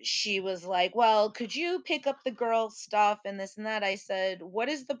 And she was like, "Well, could you pick up the girls' stuff and this and that?" I said, "What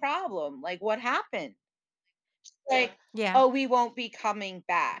is the problem? Like, what happened?" Like, Yeah. "Oh, we won't be coming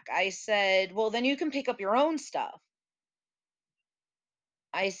back." I said, "Well, then you can pick up your own stuff."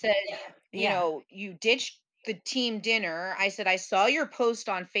 I said, Yeah. "You ditched the team dinner." I said, "I saw your post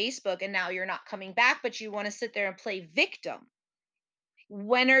on Facebook and now you're not coming back, but you wanna sit there and play victim.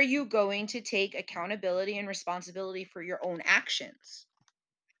 When are you going to take accountability and responsibility for your own actions?"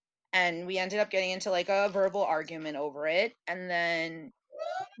 And we ended up getting into, like, a verbal argument over it, and then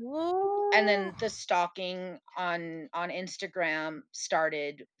Ooh. the stalking on Instagram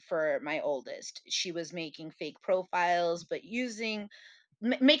started for my oldest. She was making fake profiles, but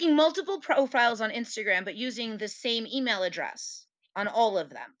making multiple profiles on Instagram, but using the same email address on all of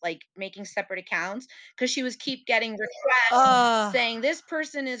them, like making separate accounts because she was keep getting requests Ugh. saying this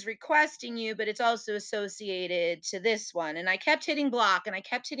person is requesting you, but it's also associated to this one. And I kept hitting block and I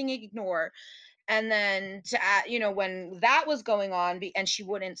kept hitting ignore, and then when that was going on and she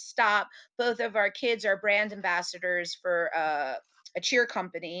wouldn't stop. Both of our kids are brand ambassadors for a cheer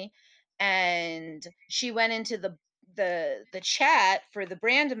company, and she went into the chat for the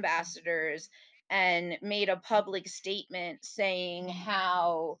brand ambassadors and made a public statement saying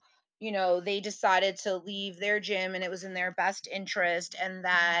how they decided to leave their gym and it was in their best interest, and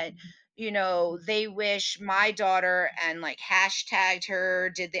that they wish my daughter, and like hashtagged her,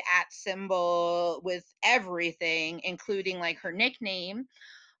 did the at symbol with everything, including like her nickname,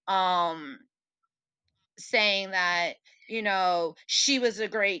 um, saying that, she was a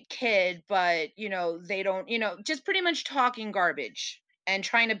great kid, but, they don't, just pretty much talking garbage and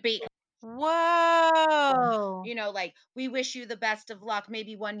trying to bait, Whoa. like, we wish you the best of luck.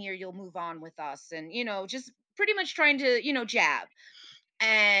 Maybe one year you'll move on with us. And, just pretty much trying to, jab.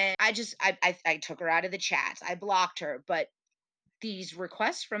 And I took her out of the chats. I blocked her, but these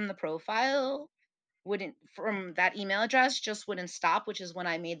requests from the profile wouldn't from that email address just wouldn't stop, which is when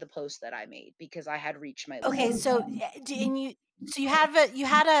I made the post that I made because I had reached my Okay, limit. so, you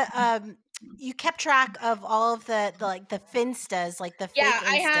had you kept track of all of like, the Finstas, like, the Yeah, fake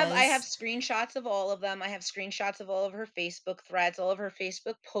I have Instas. screenshots of all of them. I have screenshots of all of her Facebook threads, all of her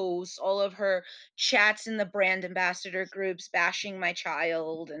Facebook posts, all of her chats in the brand ambassador groups bashing my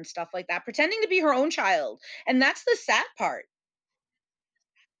child and stuff like that, pretending to be her own child. And that's the sad part.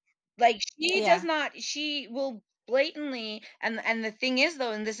 Like, Yeah. she will blatantly, and the thing is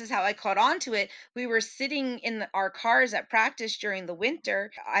though, and this is how I caught on to it, we were sitting in our cars at practice during the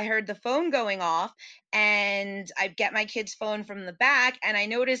winter. I heard the phone going off, and I get my kid's phone from the back, and I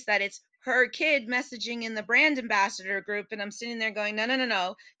noticed that it's her kid messaging in the brand ambassador group, and I'm sitting there going, no, no, no,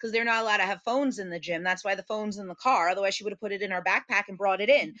 no, because they're not allowed to have phones in the gym. That's why the phone's in the car. Otherwise, she would have put it in her backpack and brought it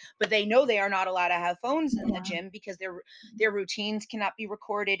in. But they know they are not allowed to have phones in the Yeah. gym because their routines cannot be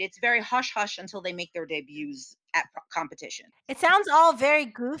recorded. It's very hush hush until they make their debuts at competition. It sounds all very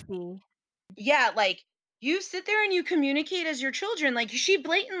goofy. Yeah, like, you sit there and you communicate as your children, like, she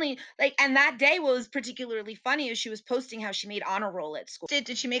blatantly like, and that day what was particularly funny is she was posting how she made honor roll at school.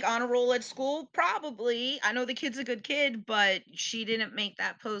 Did she make honor roll at school? Probably. I know the kid's a good kid, but she didn't make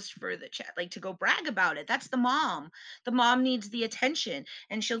that post for the chat, like, to go brag about it. That's the mom. The mom needs the attention,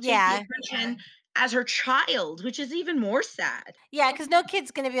 and she'll take the Yeah. attention as her child, which is even more sad. Yeah, because no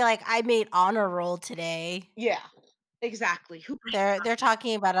kid's gonna be like, "I made honor roll today." Yeah, exactly. Who They're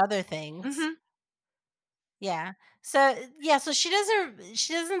talking about other things. Mhm. Yeah. So, yeah, so she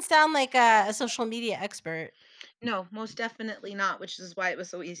doesn't sound like a social media expert. No, most definitely not, which is why it was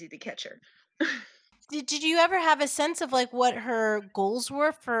so easy to catch her. Did you ever have a sense of, like, what her goals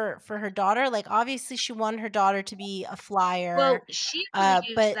were for her daughter? Like, obviously, she wanted her daughter to be a flyer, Well, she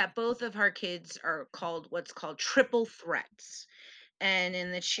believes but that both of her kids are called what's called triple threats. And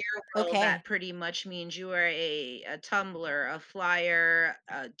in the cheer world, that okay. pretty much means you are a tumbler, a flyer,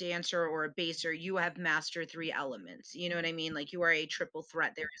 a dancer, or a baser. You have mastered three elements. You know what I mean? Like you are a triple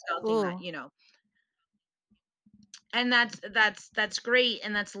threat. There is nothing that, Ooh, and that's great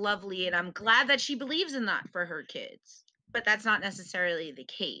and that's lovely, and I'm glad that she believes in that for her kids. But that's not necessarily the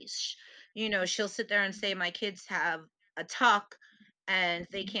case. She'll sit there and say my kids have a tuck and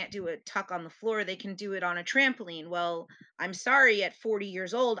they can't do a tuck on the floor, they can do it on a trampoline. Well, I'm sorry, at 40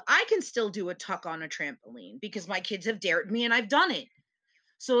 years old, I can still do a tuck on a trampoline because my kids have dared me and I've done it.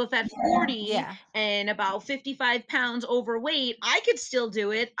 So if at 40 yeah. and about 55 pounds overweight, I could still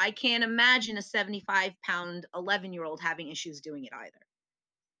do it. I can't imagine a 75-pound 11-year-old having issues doing it either,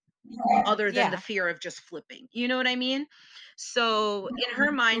 other than the Yeah. fear of just flipping. You know what I mean? So in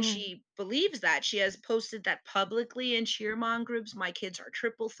her mind, Mhm. she believes that. She has posted that publicly in cheer mom groups. My kids are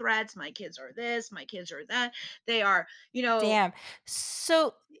triple threats. My kids are this. My kids are that. They are, you know, Damn.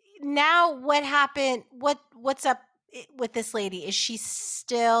 So, now what happened? What's up with this lady? Is she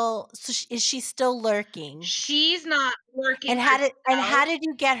still lurking? she's not working And how herself. did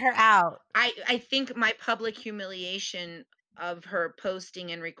you get her out? I think my public humiliation of her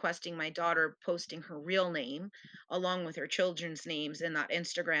posting and requesting my daughter posting her real name along with her children's names in that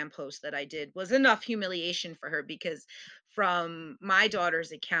Instagram post that I did was enough humiliation for her, because from my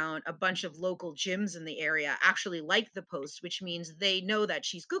daughter's account, a bunch of local gyms in the area actually like the post, which means they know that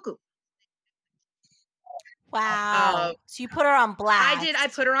she's cuckoo. Uh, Wow. So you put her on I blast.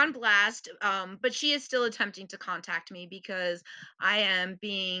 put her on blast, but she is still attempting to contact me because I am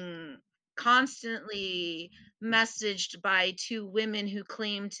being constantly messaged by two women who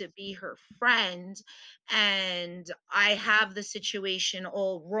claim to be her friend, and I have the situation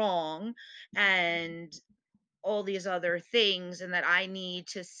all wrong and all these other things, and that I need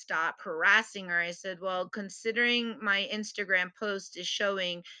to stop harassing her. I said, "Well, considering my Instagram post is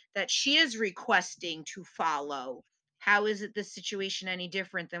showing that she is requesting to follow, how is it the situation any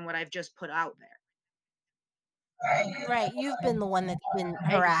different than what I've just put out there?" Right, you've been the one that's been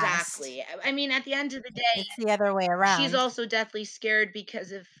harassed. Exactly. I mean, at the end of the day, It's the other way she's around. also deathly scared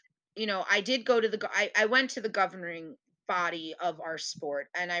because if I did go to I went to the governing body of our sport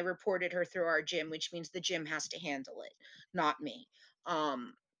and I reported her through our gym, which means the gym has to handle it, not me.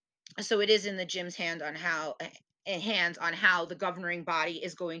 Um, so it is in the gym's hands on how the governing body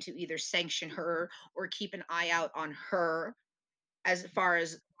is going to either sanction her or keep an eye out on her as far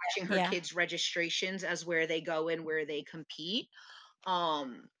as watching her Yeah. kids' registrations as where they go and where they compete.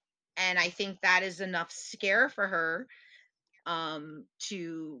 Um, and I think that is enough scare for her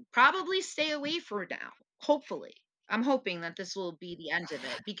to probably stay away for now. Hopefully. I'm hoping that this will be the end of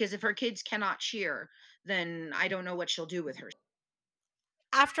it, because if her kids cannot cheer, then I don't know what she'll do with her.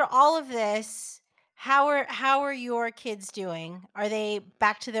 After all of this, how are your kids doing? Are they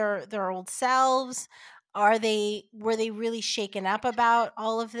back to their old selves? Were they really shaken up about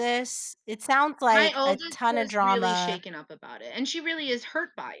all of this? It sounds My like a oldest ton of is really drama. shaken up about it, and she really is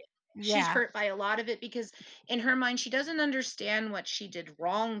hurt by it. She's Yeah. hurt by a lot of it because in her mind she doesn't understand what she did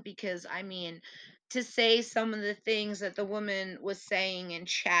wrong, because I mean, to say some of the things that the woman was saying in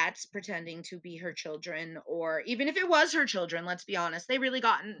chats pretending to be her children, or even if it was her children, let's be honest, they really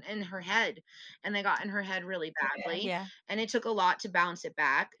got in her head, and they got in her head really badly, Yeah. and it took a lot to bounce it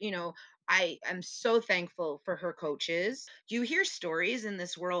back. I am so thankful for her coaches. You hear stories in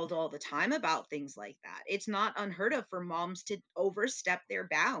this world all the time about things like that. It's not unheard of for moms to overstep their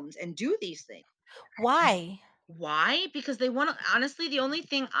bounds and do these things. Why? Why? Because they want to, honestly, the only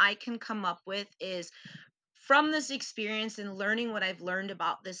thing I can come up with is from this experience and learning what I've learned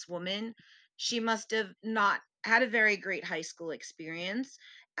about this woman, she must have not had a very great high school experience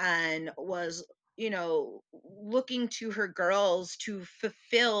and was, looking to her girls to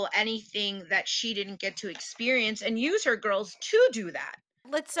fulfill anything that she didn't get to experience and use her girls to do that.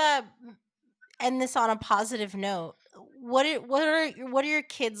 Let's end this on a positive note. What are your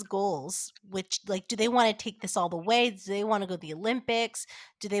kids' goals? Which, like, do they want to take this all the way? Do they want to go to the Olympics?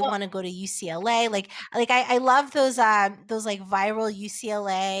 Do they Well, want to go to UCLA? I love those like viral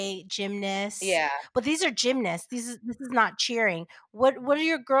UCLA gymnasts. yeah. But these are gymnasts. This is not cheering. What do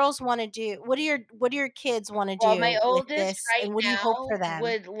your girls want to do? What do your kids want to Well, my do with oldest this? right And what do you hope now for them?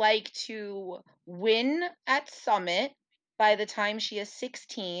 would like to win at Summit by the time she is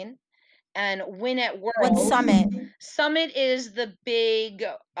 16 and win at What Worlds. summit? Summit is the big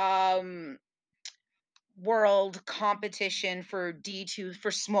world competition for D2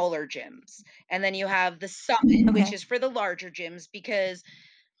 for smaller gyms. And then you have the Summit, which Okay. is for the larger gyms because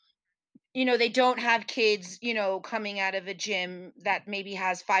they don't have kids, coming out of a gym that maybe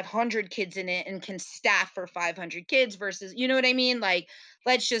has 500 kids in it and can staff for 500 kids versus, you know what I mean? Like,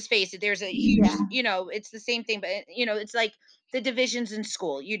 let's just face it, there's a huge, Yeah. it's the same thing, but it's like the divisions in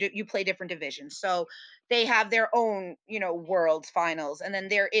school. You play different divisions. So they have their own, worlds finals. And then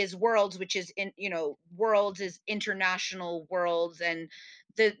there is worlds, which is worlds is international worlds and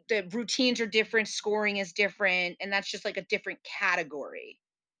the routines are different, scoring is different, and that's just like a different category.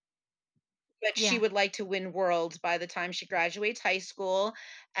 But she Yeah. would like to win worlds by the time she graduates high school.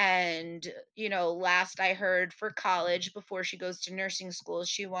 And, last I heard for college, before she goes to nursing school,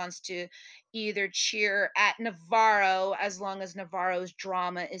 she wants to either cheer at Navarro as long as Navarro's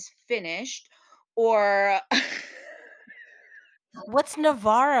drama is finished, or What's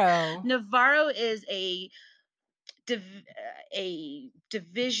Navarro? Navarro is a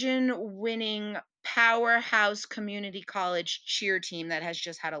division winning powerhouse community college cheer team that has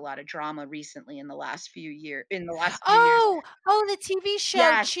just had a lot of drama recently in the last few years. Oh, the TV show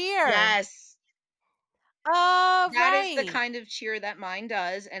Yes, Cheer. yes. Oh, That is the right. kind of cheer that mine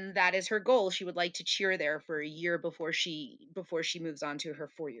does, and that is her goal. She would like to cheer there for a year before she moves on to her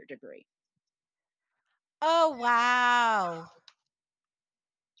 4-year degree. Oh, wow.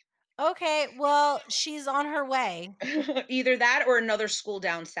 Okay, well, she's on her way. Either that or another school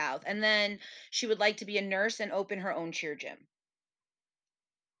down south. And then she would like to be a nurse and open her own cheer gym.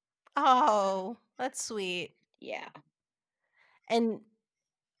 Oh, that's sweet. Yeah. And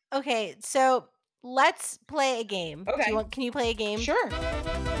okay, so let's play a game. Okay. Can you play a game? Sure.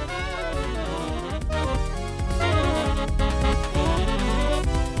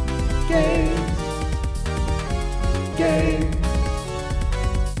 Games, games,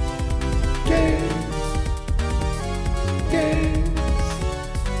 games, games.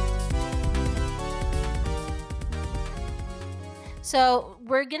 So,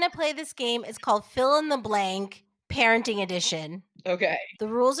 we're going to play this game. It's called Fill in the Blank Parenting Edition. Okay. The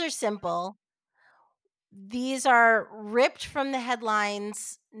rules are simple. These are ripped from the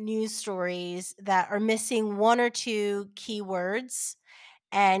headlines, news stories that are missing one or two keywords,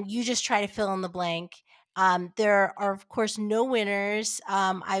 and you just try to fill in the blank. There are, of course, no winners.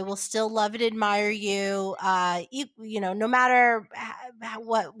 I will still love and admire you. No matter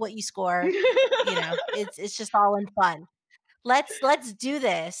what you score, it's just all in fun. Let's do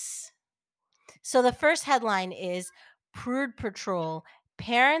this. So the first headline is Prude Patrol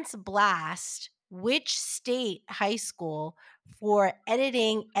Parents Blast Which State High School for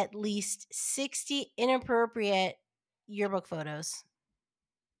Editing at least 60 inappropriate yearbook photos.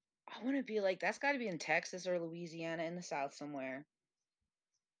 I want to be like, that's got to be in Texas or Louisiana in the South somewhere.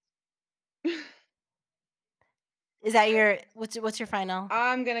 Is that your what's your final?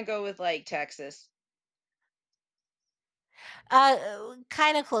 I'm going to go with like Texas.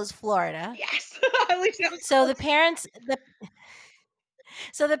 Kind of close, Florida. Yes. At least that was So the close. parents the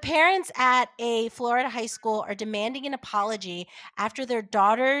So the parents at a Florida high school are demanding an apology after their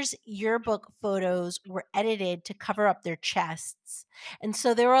daughter's yearbook photos were edited to cover up their chests. And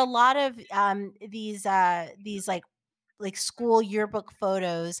so there were a lot of these like school yearbook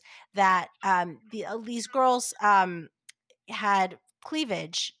photos that these girls had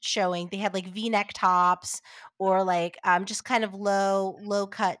cleavage showing. They had like V-neck tops or like just kind of low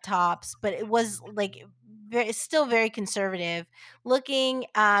cut tops, but it was like very, still very conservative looking.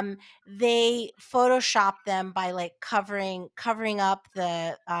 They photoshopped them by like covering up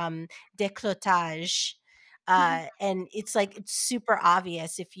the décolletage. And it's like it's super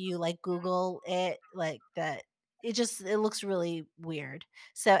obvious if you like Google it, like that. It looks really weird.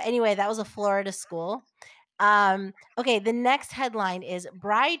 So anyway, that was a Florida school. Okay, the next headline is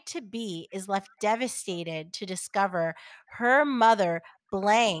bride to be is left devastated to discover her mother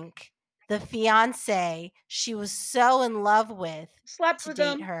blank the fiance she was so in love with Slept to with date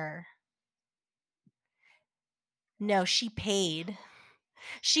them. her. No, she paid.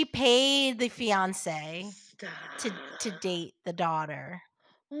 She paid the fiance to Stop. date the daughter.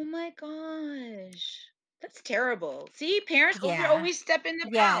 Oh my gosh. That's terrible. See, parents Yeah. always step into Yeah,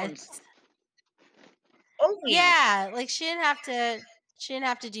 bounds. Always. yeah, like, she didn't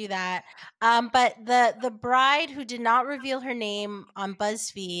have to do that, but the bride who did not reveal her name on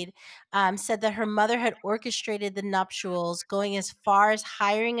BuzzFeed, said that her mother had orchestrated the nuptials, going as far as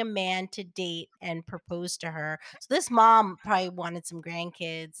hiring a man to date and propose to her. So this mom probably wanted some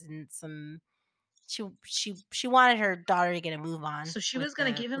grandkids and some she wanted her daughter to get a move on So she with was gonna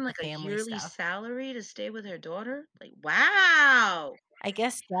the give him with the like a family yearly stuff. salary to stay with her daughter? Like, wow. I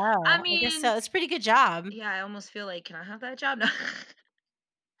guess I so, I guess mean, so, it's a pretty good job. yeah, I almost feel like, can I have that job? No.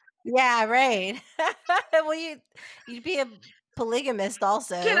 Yeah, right. Well, you'd be a polygamist Can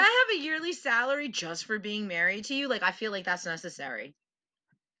also. I have a yearly salary just for being married to you? Like, I feel like that's necessary.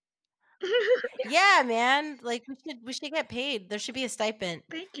 Yeah, man, like, we should get paid. There should be a stipend.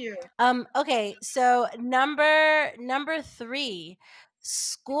 Thank you. Okay, so number 3,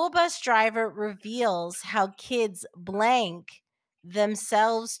 school bus driver reveals how kids blank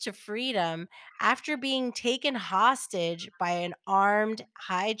themselves to freedom after being taken hostage by an armed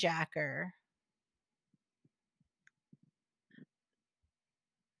hijacker.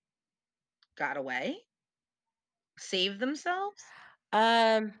 Got away? Save themselves?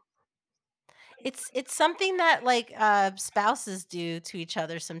 Um it's something that, like, spouses do to each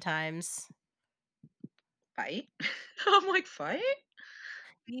other sometimes. Fight? I'm like, fight?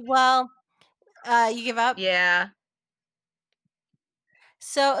 Well, you give up? Yeah.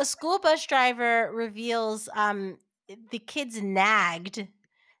 So, a school bus driver reveals, the kids nagged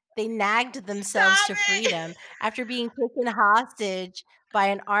they nagged themselves Stop to it! freedom after being taken hostage by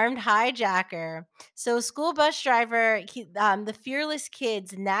an armed hijacker. So, a school bus driver, the fearless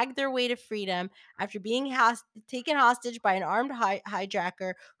kids nagged their way to freedom after being taken hostage by an armed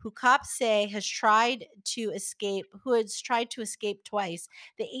hijacker who cops say who has tried to escape twice.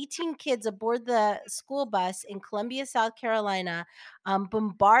 The 18 kids aboard the school bus in Columbia, South Carolina,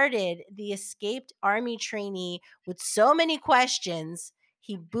 bombarded the escaped army trainee with so many questions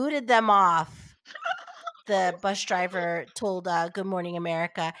he booted them off, the bus driver told, Good Morning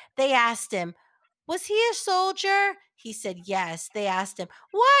America. They asked him, "Was he a soldier?" He said, "Yes." They asked him,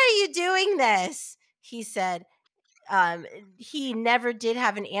 "Why are you doing this?" He said, um, he never did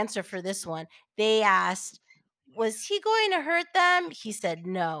have an answer for this one. They asked, "Was he going to hurt them?" He said,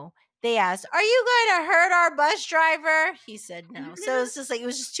 "No." They asked, "Are you going to hurt our bus driver?" He said, "No." So it's just like, it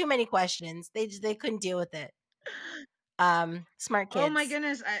was just too many questions. They couldn't deal with it. Smart Oh my kids.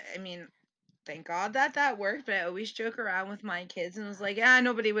 goodness. I mean, thank God that that worked, but I always joke around with my kids and was like, "Ah,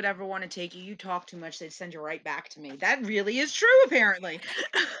 nobody would ever wanna take you. You talk too much, they'd send you right back to me." That really is true, apparently.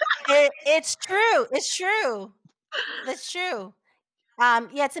 It's true, it's true. That's true.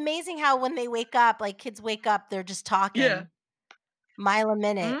 Yeah, it's amazing how when they wake up, like, kids wake up, they're just Yeah. talking mile a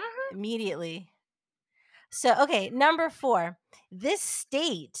minute Mhm. immediately. So, okay, number 4, this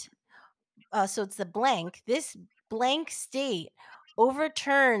state, so it's the blank, this blank state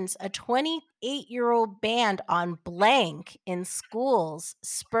overturns a 28-year-old ban on blank in schools,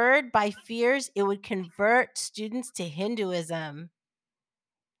 spurred by fears it would convert students to Hinduism.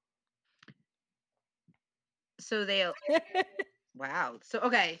 So they wow. So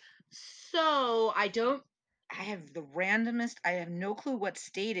okay. So I have the randomest I have no clue what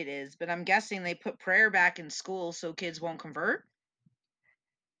state it is, but I'm guessing they put prayer back in school so kids won't convert?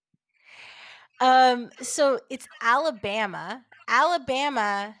 So it's Alabama.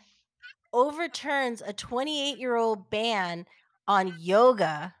 Alabama overturns a 28-year-old ban on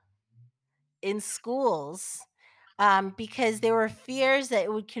yoga in schools, because there were fears that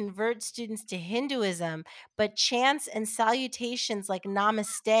it would convert students to Hinduism, but chants and salutations like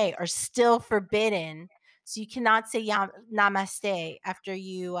namaste are still forbidden. So you cannot say namaste after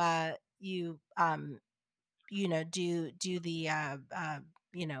do the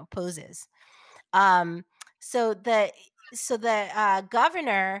poses. Um, so the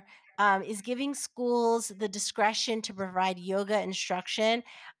governor, is giving schools the discretion to provide yoga instruction,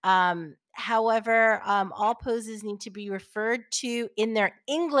 However, all poses need to be referred to in their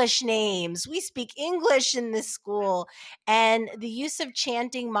English names. We speak English in this school. And the use of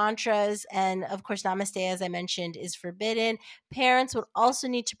chanting mantras and, of course, namaste, as I mentioned, is forbidden. Parents would also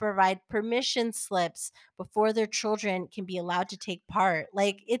need to provide permission slips before their children can be allowed to take part.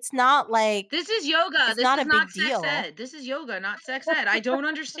 Like, This is yoga. it's This not is a not big sex deal. ed. This is yoga, not sex ed. I don't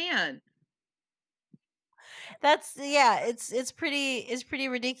understand. That's yeah, it's pretty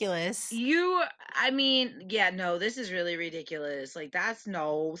ridiculous. I mean, yeah, no, this is really ridiculous. Like, that's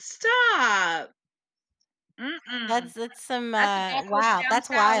no, stop. Mm-mm. That's some That's the backwoods wow, down that's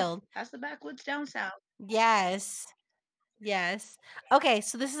south. wild. That's the backwoods down south. Yes. Yes. Okay,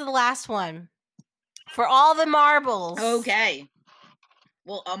 so this is the last one. For all the marbles. Okay.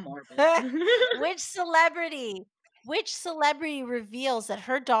 Well, a marble. which celebrity which celebrity reveals that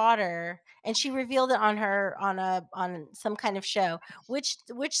her daughter, and she revealed it on some kind of show, which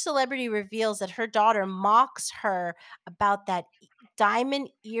celebrity reveals that her daughter mocks her about that diamond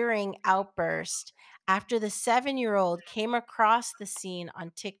earring outburst after the 7-year-old came across the scene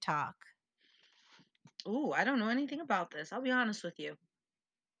on TikTok? Ooh, I don't know anything about this. I'll be honest with you.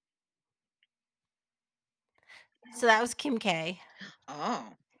 So that was Kim K. Oh.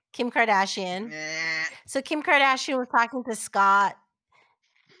 Kim Kardashian. Nah. So Kim Kardashian was talking to Scott.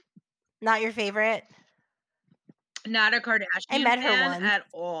 Not your favorite? Not a I Kardashian met her fan once. at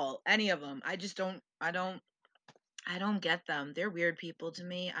all. Any of them. I just don't I don't get them. They're weird people to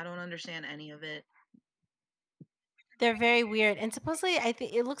me. I don't understand any of it. They're very weird, and supposedly, I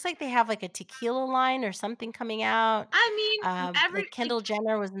think it looks like they have, like, a tequila line or something coming out. I mean, Like, Kendall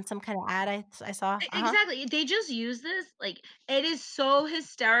Jenner was in some kinda ad I saw. Uh-huh. exactly. They just use this. Like, it is so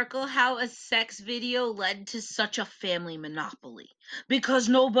hysterical how a sex video led to such a family monopoly because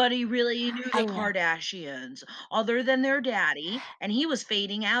nobody really knew I the know. Kardashians other than their daddy, and he was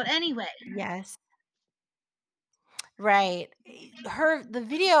fading out anyway. Yes. Right. The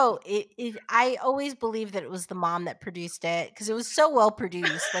video, I always believed that it was the mom that produced it because it was so well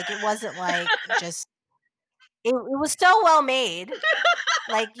produced. Like, it wasn't, like, just it was so well made.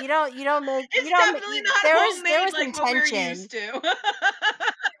 Like, It's definitely not there homemade was like what we're intention. used to.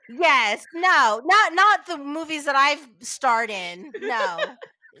 Yes, no, not the movies that I've starred in. No,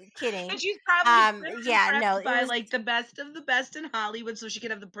 kidding. And she's probably prepped and Yeah, no, prepped it by was. like the best of the best in Hollywood so she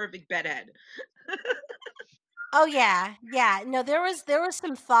could have the perfect bedhead. Oh yeah, yeah. No, there was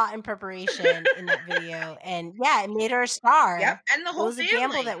some thought and preparation in that video, and yeah, it made her a Yep, star. and the It whole was a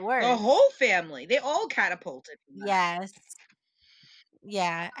gamble family. that The worked. whole family. They all catapulted from that. Yes,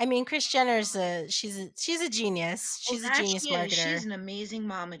 yeah. I mean, Kris Jenner's she's a genius. Oh, She's a that genius she is. She's marketer. an amazing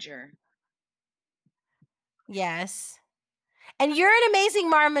momager. Yes, and you're an amazing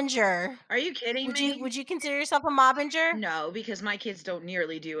marmonger. Are you kidding me? Would you consider yourself a mobbinger? No, because my kids don't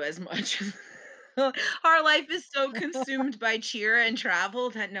nearly do as much. Our life is so consumed by cheer and travel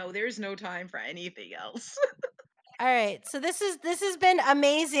that no, there's no time for anything else. All right. So this has been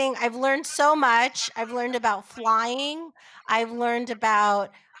amazing. I've learned so much. I've learned about flying. I've learned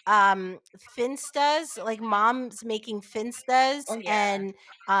about finstas, like moms making finstas, Oh yeah.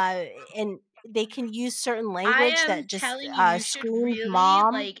 uh and they can use certain I language am that just telling you, you should screams really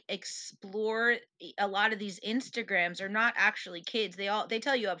mom. like explore a lot of these Instagrams are not actually kids. They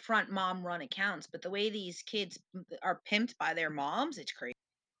tell you up front mom run accounts, but the way these kids are pimped by their moms, it's crazy.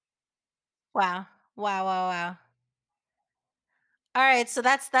 Wow. Wow, wow, wow. All right, so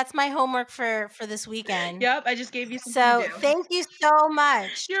that's my homework for this weekend. Yep, I just gave you something to So, do. thank you so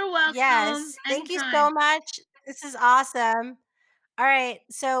much. You're welcome. Yes, thank you so Anytime. much. This is awesome. All right.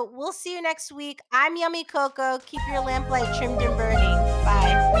 So we'll see you next week. I'm Yummy Coco. Keep your lamplight trimmed and burning.